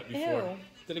 Never heard that before. Ew.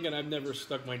 Then again, I've never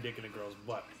stuck my dick in a girl's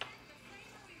butt.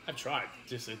 I've tried,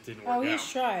 just it didn't work Oh, out. he's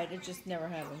tried. It just never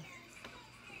happened.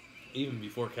 Even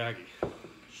before Kagi.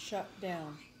 Shut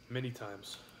down. Many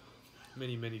times.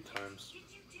 Many, many times.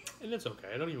 And that's okay.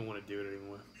 I don't even want to do it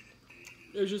anymore.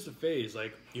 It was just a phase.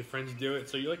 Like, your friends do it,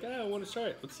 so you're like, I want to try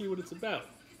it. Let's see what it's about.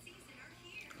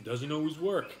 It doesn't always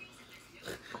work.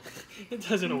 It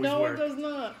doesn't always work. No, it does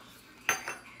not.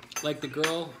 Like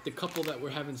the couple that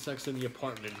were having sex in the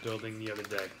apartment building the other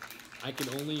day. I can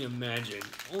only imagine,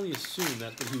 only assume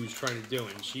that's what he was trying to do,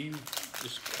 and she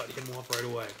just cut him off right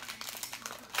away.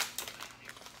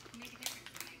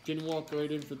 Didn't walk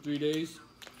right in for 3 days.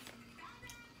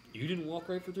 You didn't walk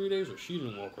right for 3 days, or she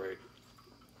didn't walk right?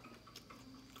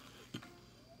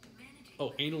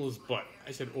 Oh, anal is butt.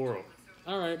 I said oral.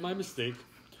 Alright, my mistake.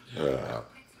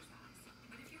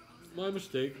 My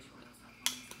mistake.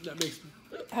 That makes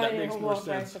more walk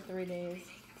right sense. for 3 days.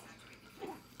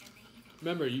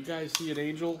 Remember, you guys see an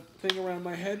angel thing around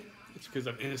my head? It's because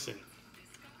I'm innocent.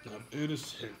 I'm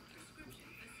innocent.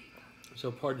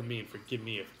 So pardon me and forgive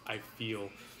me if I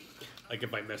feel like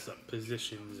if I mess up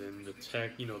positions and the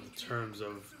the terms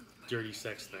of dirty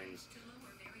sex things.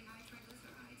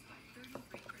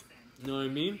 You know what I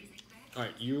mean? All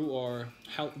right, you are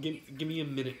give me a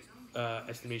minute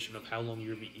estimation of how long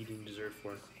you'll be eating dessert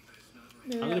for.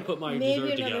 I'm gonna put my dessert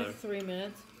maybe together. another 3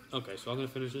 minutes. Okay, so I'm gonna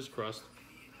finish this crust.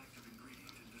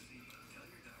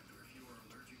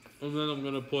 And then I'm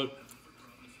gonna put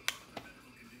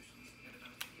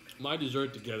my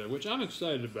dessert together, which I'm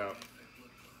excited about.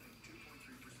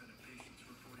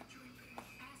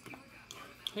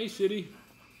 Hey, City.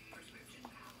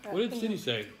 What did City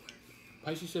say?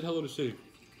 Pisces said hello to City.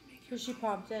 Because she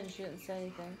popped in, she didn't say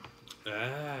anything.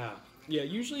 Ah. Yeah,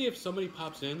 usually if somebody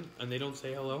pops in and they don't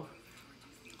say hello,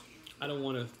 I don't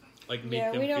want to make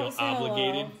them we feel don't say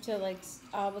obligated. hello to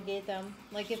obligate them.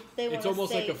 Like if they want It's to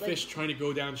almost say, like a fish trying to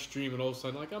go downstream, and all of a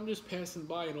sudden, like, I'm just passing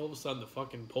by, and all of a sudden the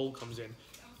fucking pole comes in.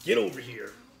 Get over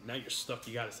here. Now you're stuck.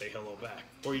 You gotta say hello back,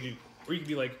 or you can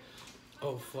be like,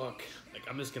 oh fuck, like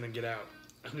I'm just gonna get out.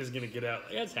 I'm just gonna get out.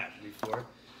 Like, that's happened before.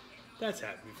 That's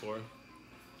happened before.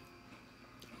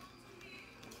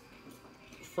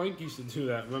 Frank used to do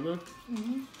that. Remember?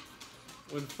 Mm-hmm.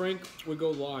 When Frank would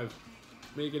go live,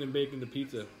 making and baking the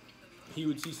pizza, he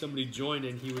would see somebody join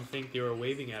and he would think they were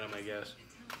waving at him, I guess.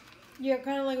 Yeah,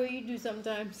 kind of like what you do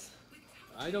sometimes.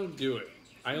 I don't do it.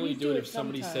 I only You do do it it if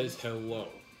somebody sometimes. says hello.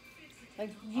 Like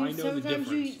I you, know the sometimes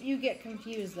difference. you get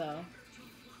confused though.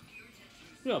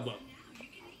 Yeah, but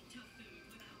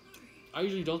I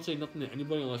usually don't say nothing to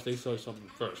anybody unless they say something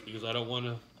first, because I don't want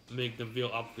to make them feel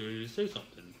obligated to say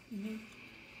something. Mm-hmm.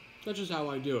 That's just how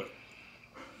I do it.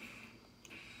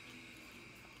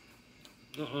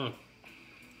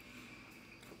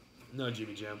 No,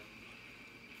 Jimmy Jam.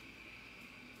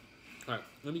 Alright,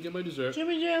 let me get my dessert.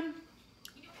 Jimmy Jam.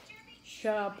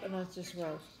 Shut up, and that's just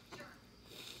gross.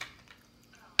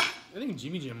 I think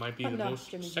Jimmy Jam might be the Enough, most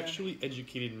Jimmy Jam. sexually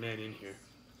educated man in here.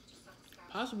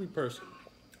 Possibly person.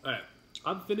 Alright,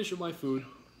 I'm finished with my food.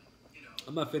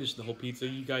 I'm not finished the whole pizza.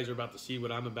 You guys are about to see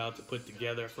what I'm about to put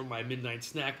together for my midnight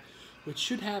snack, which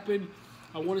should happen,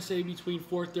 I want to say, between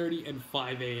 4:30 and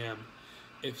 5 a.m.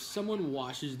 If someone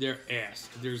washes their ass,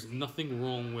 there's nothing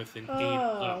wrong with an 8.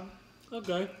 Oh.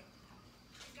 Okay.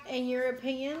 In your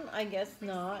opinion, I guess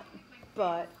not.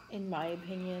 But in my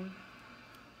opinion,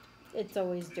 it's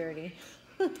always dirty.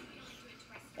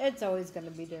 It's always going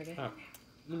to be dirty. Right,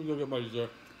 let me go get my dessert.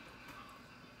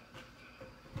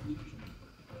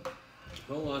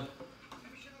 Hold on.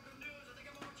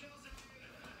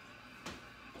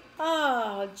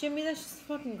 Oh, Jimmy, that's just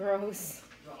fucking gross.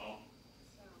 Uh-oh.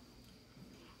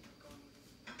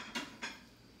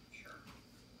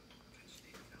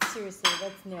 Seriously,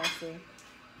 that's nasty.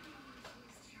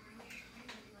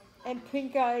 And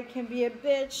pink eye can be a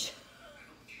bitch.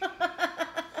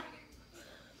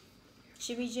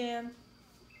 Jimmy Jam,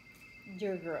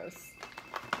 you're gross.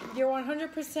 You're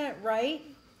 100% right,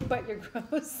 but you're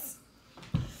gross.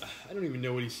 I don't even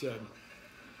know what he said.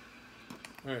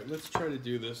 Alright, let's try to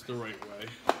do this the right way.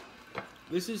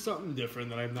 This is something different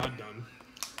that I've not done.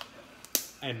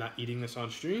 I am not eating this on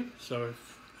stream, so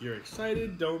if you're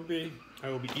excited, don't be. I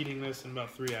will be eating this in about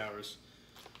 3 hours.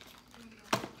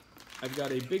 I've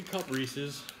got a big cup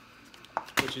Reese's,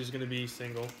 which is going to be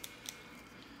single.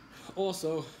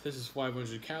 Also, this is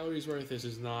 500 calories worth. This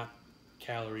is not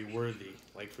calorie worthy,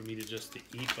 like for me to just to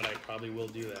eat, but I probably will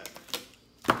do that.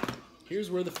 Here's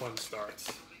where the fun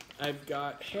starts. I've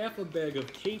got half a bag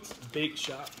of Kate's Bake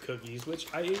Shop cookies, which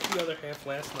I ate the other half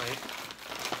last night.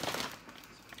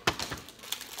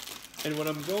 And what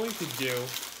I'm going to do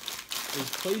is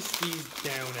place these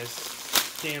down as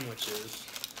sandwiches,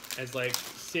 as like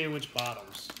sandwich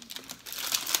bottoms.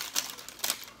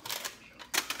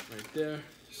 Right there.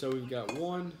 So we've got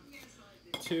 1,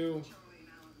 2,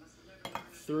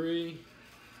 3.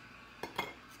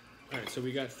 Alright, so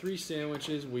we got 3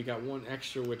 sandwiches. We got 1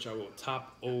 extra, which I will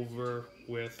top over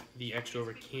with the extra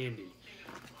over candy.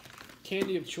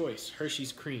 Candy of choice,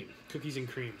 Hershey's Cream, cookies and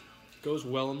cream. Goes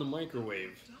well in the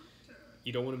microwave.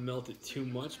 You don't want to melt it too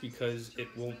much because it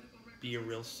won't be a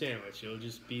real sandwich. It'll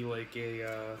just be like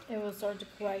a... It will start to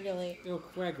coagulate. It'll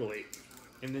coagulate.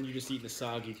 And then you're just eating a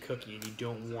soggy cookie, and you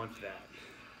don't want that.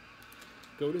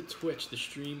 Go to Twitch. The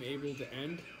stream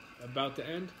about to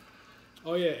end.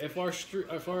 Oh yeah, if our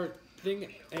thing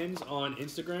ends on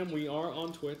Instagram, we are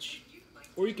on Twitch.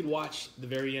 Or you could watch the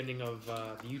very ending of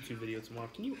the YouTube video tomorrow.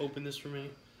 Can you open this for me?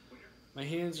 My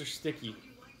hands are sticky.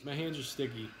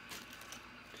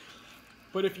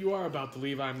 But if you are about to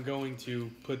leave, I'm going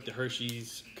to put the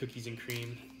Hershey's cookies and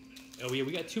cream. Oh yeah,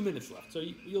 we got 2 minutes left, so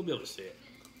you'll be able to see it.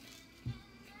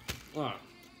 Alright.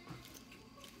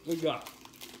 We got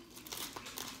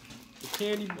the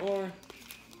candy bar.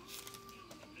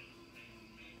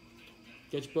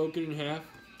 Gets broken in half.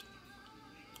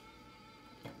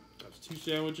 That's 2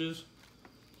 sandwiches.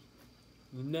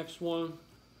 The next one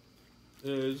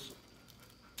is...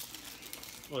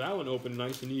 Well, that one opened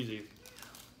nice and easy.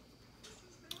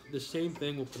 The same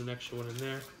thing, we'll put an extra one in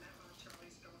there.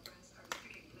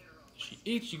 She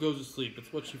eats, she goes to sleep.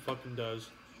 It's what she fucking does.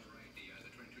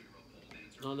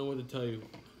 I don't know what to tell you.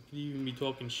 Could even be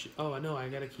talking shit. Oh, I know, I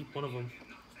gotta keep one of them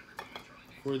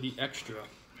for the extra.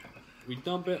 We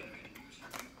dump it.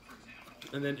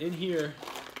 And then in here,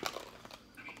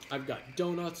 I've got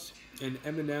donuts and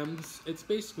M&M's. It's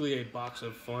basically a box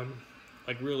of fun.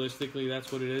 Like, realistically,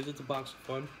 that's what it is. It's a box of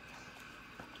fun.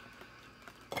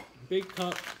 Big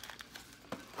cup.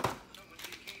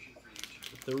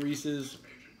 The Reese's.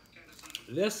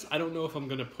 This, I don't know if I'm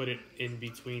going to put it in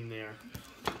between there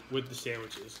with the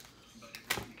sandwiches.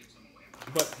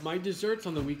 But my desserts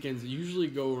on the weekends usually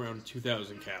go around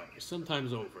 2,000 calories.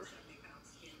 Sometimes over.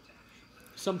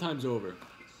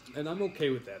 And I'm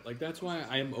okay with that. Like, that's why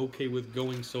I am okay with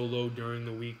going so low during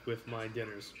the week with my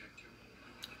dinners.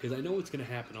 Because I know what's going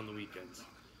to happen on the weekends.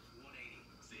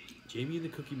 Jamie and the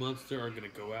Cookie Monster are going to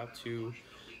go out to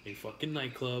a fucking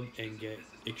nightclub and get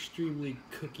extremely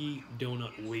cookie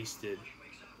donut wasted.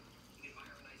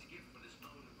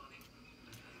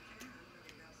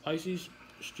 Pisces,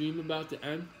 stream about to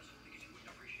end.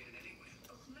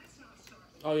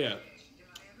 Oh yeah.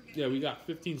 Yeah, we got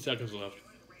 15 seconds left.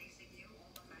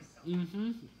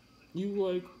 You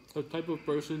like a type of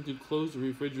person to close the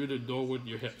refrigerator door with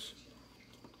your hips.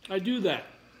 I do that.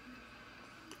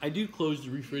 I do close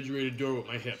the refrigerator door with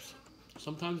my hips.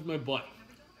 Sometimes my butt.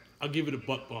 I'll give it a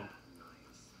butt bump.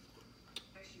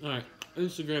 Alright,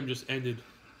 Instagram just ended.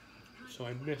 So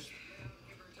I missed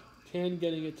Tan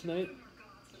getting it tonight.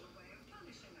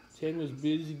 Tan was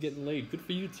busy getting laid. Good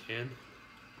for you, Tan.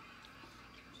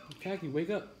 Khaki, wake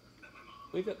up.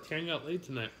 Wake up, Tan got laid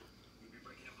tonight.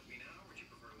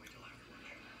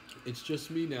 It's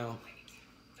just me now.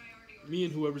 Me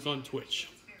and whoever's on Twitch.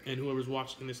 And whoever's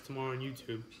watching this tomorrow on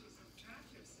YouTube.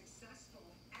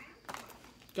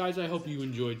 Guys, I hope you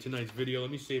enjoyed tonight's video.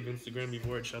 Let me save Instagram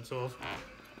before it shuts off.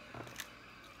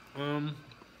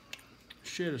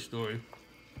 Share the story.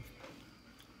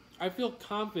 I feel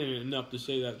confident enough to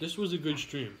say that this was a good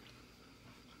stream.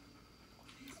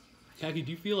 Khaki,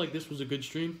 do you feel like this was a good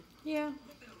stream? Yeah.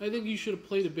 I think you should have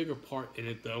played a bigger part in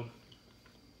it, though.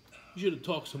 You should have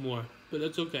talked some more, but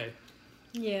that's okay.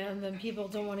 Yeah, and then people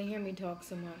don't want to hear me talk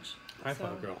so much. I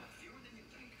fought a girl.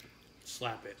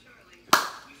 Slap it.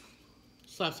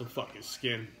 Slap some fucking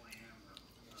skin.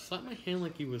 Slap my hand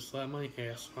like you would slap my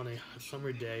ass on a hot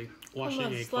summer day washing a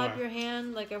car. Slap your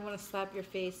hand like I want to slap your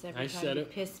face every time you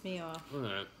piss me off.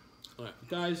 Alright.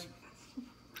 Guys,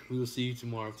 we will see you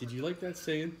tomorrow. Did you like that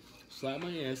saying? Slap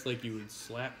my ass like you would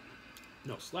slap...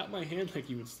 No, slap my hand like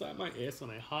you would slap my ass on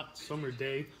a hot summer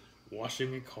day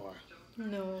washing a car.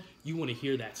 No. You want to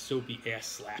hear that soapy ass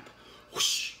slap.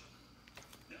 Whoosh.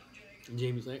 And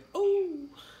Jamie's like, oh.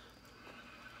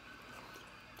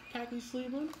 Khaki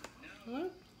sleeping? Huh?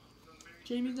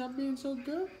 Jamie's not being so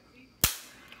good?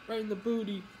 Right in the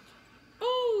booty.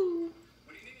 Oh.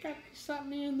 Khaki slapped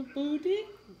me in the booty.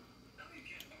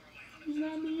 You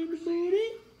slapped me in the booty.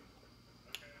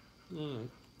 Alright.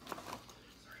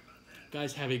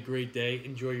 Guys, have a great day.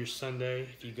 Enjoy your Sunday.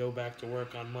 If you go back to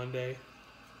work on Monday.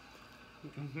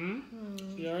 You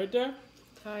alright there?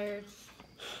 Tired.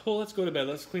 Well, let's go to bed.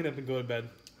 Let's clean up and go to bed.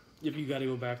 If you gotta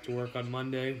go back to work on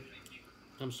Monday,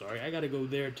 I'm sorry, I gotta go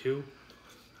there too.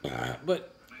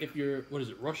 But if you're, what is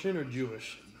it, Russian or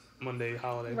Jewish? Monday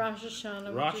holiday. Rosh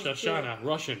Hashanah. Rosh Hashanah,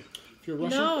 Russian. If you're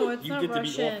Russian, no, it's you not get to be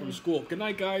Russian. off from school. Good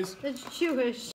night, guys. It's Jewish.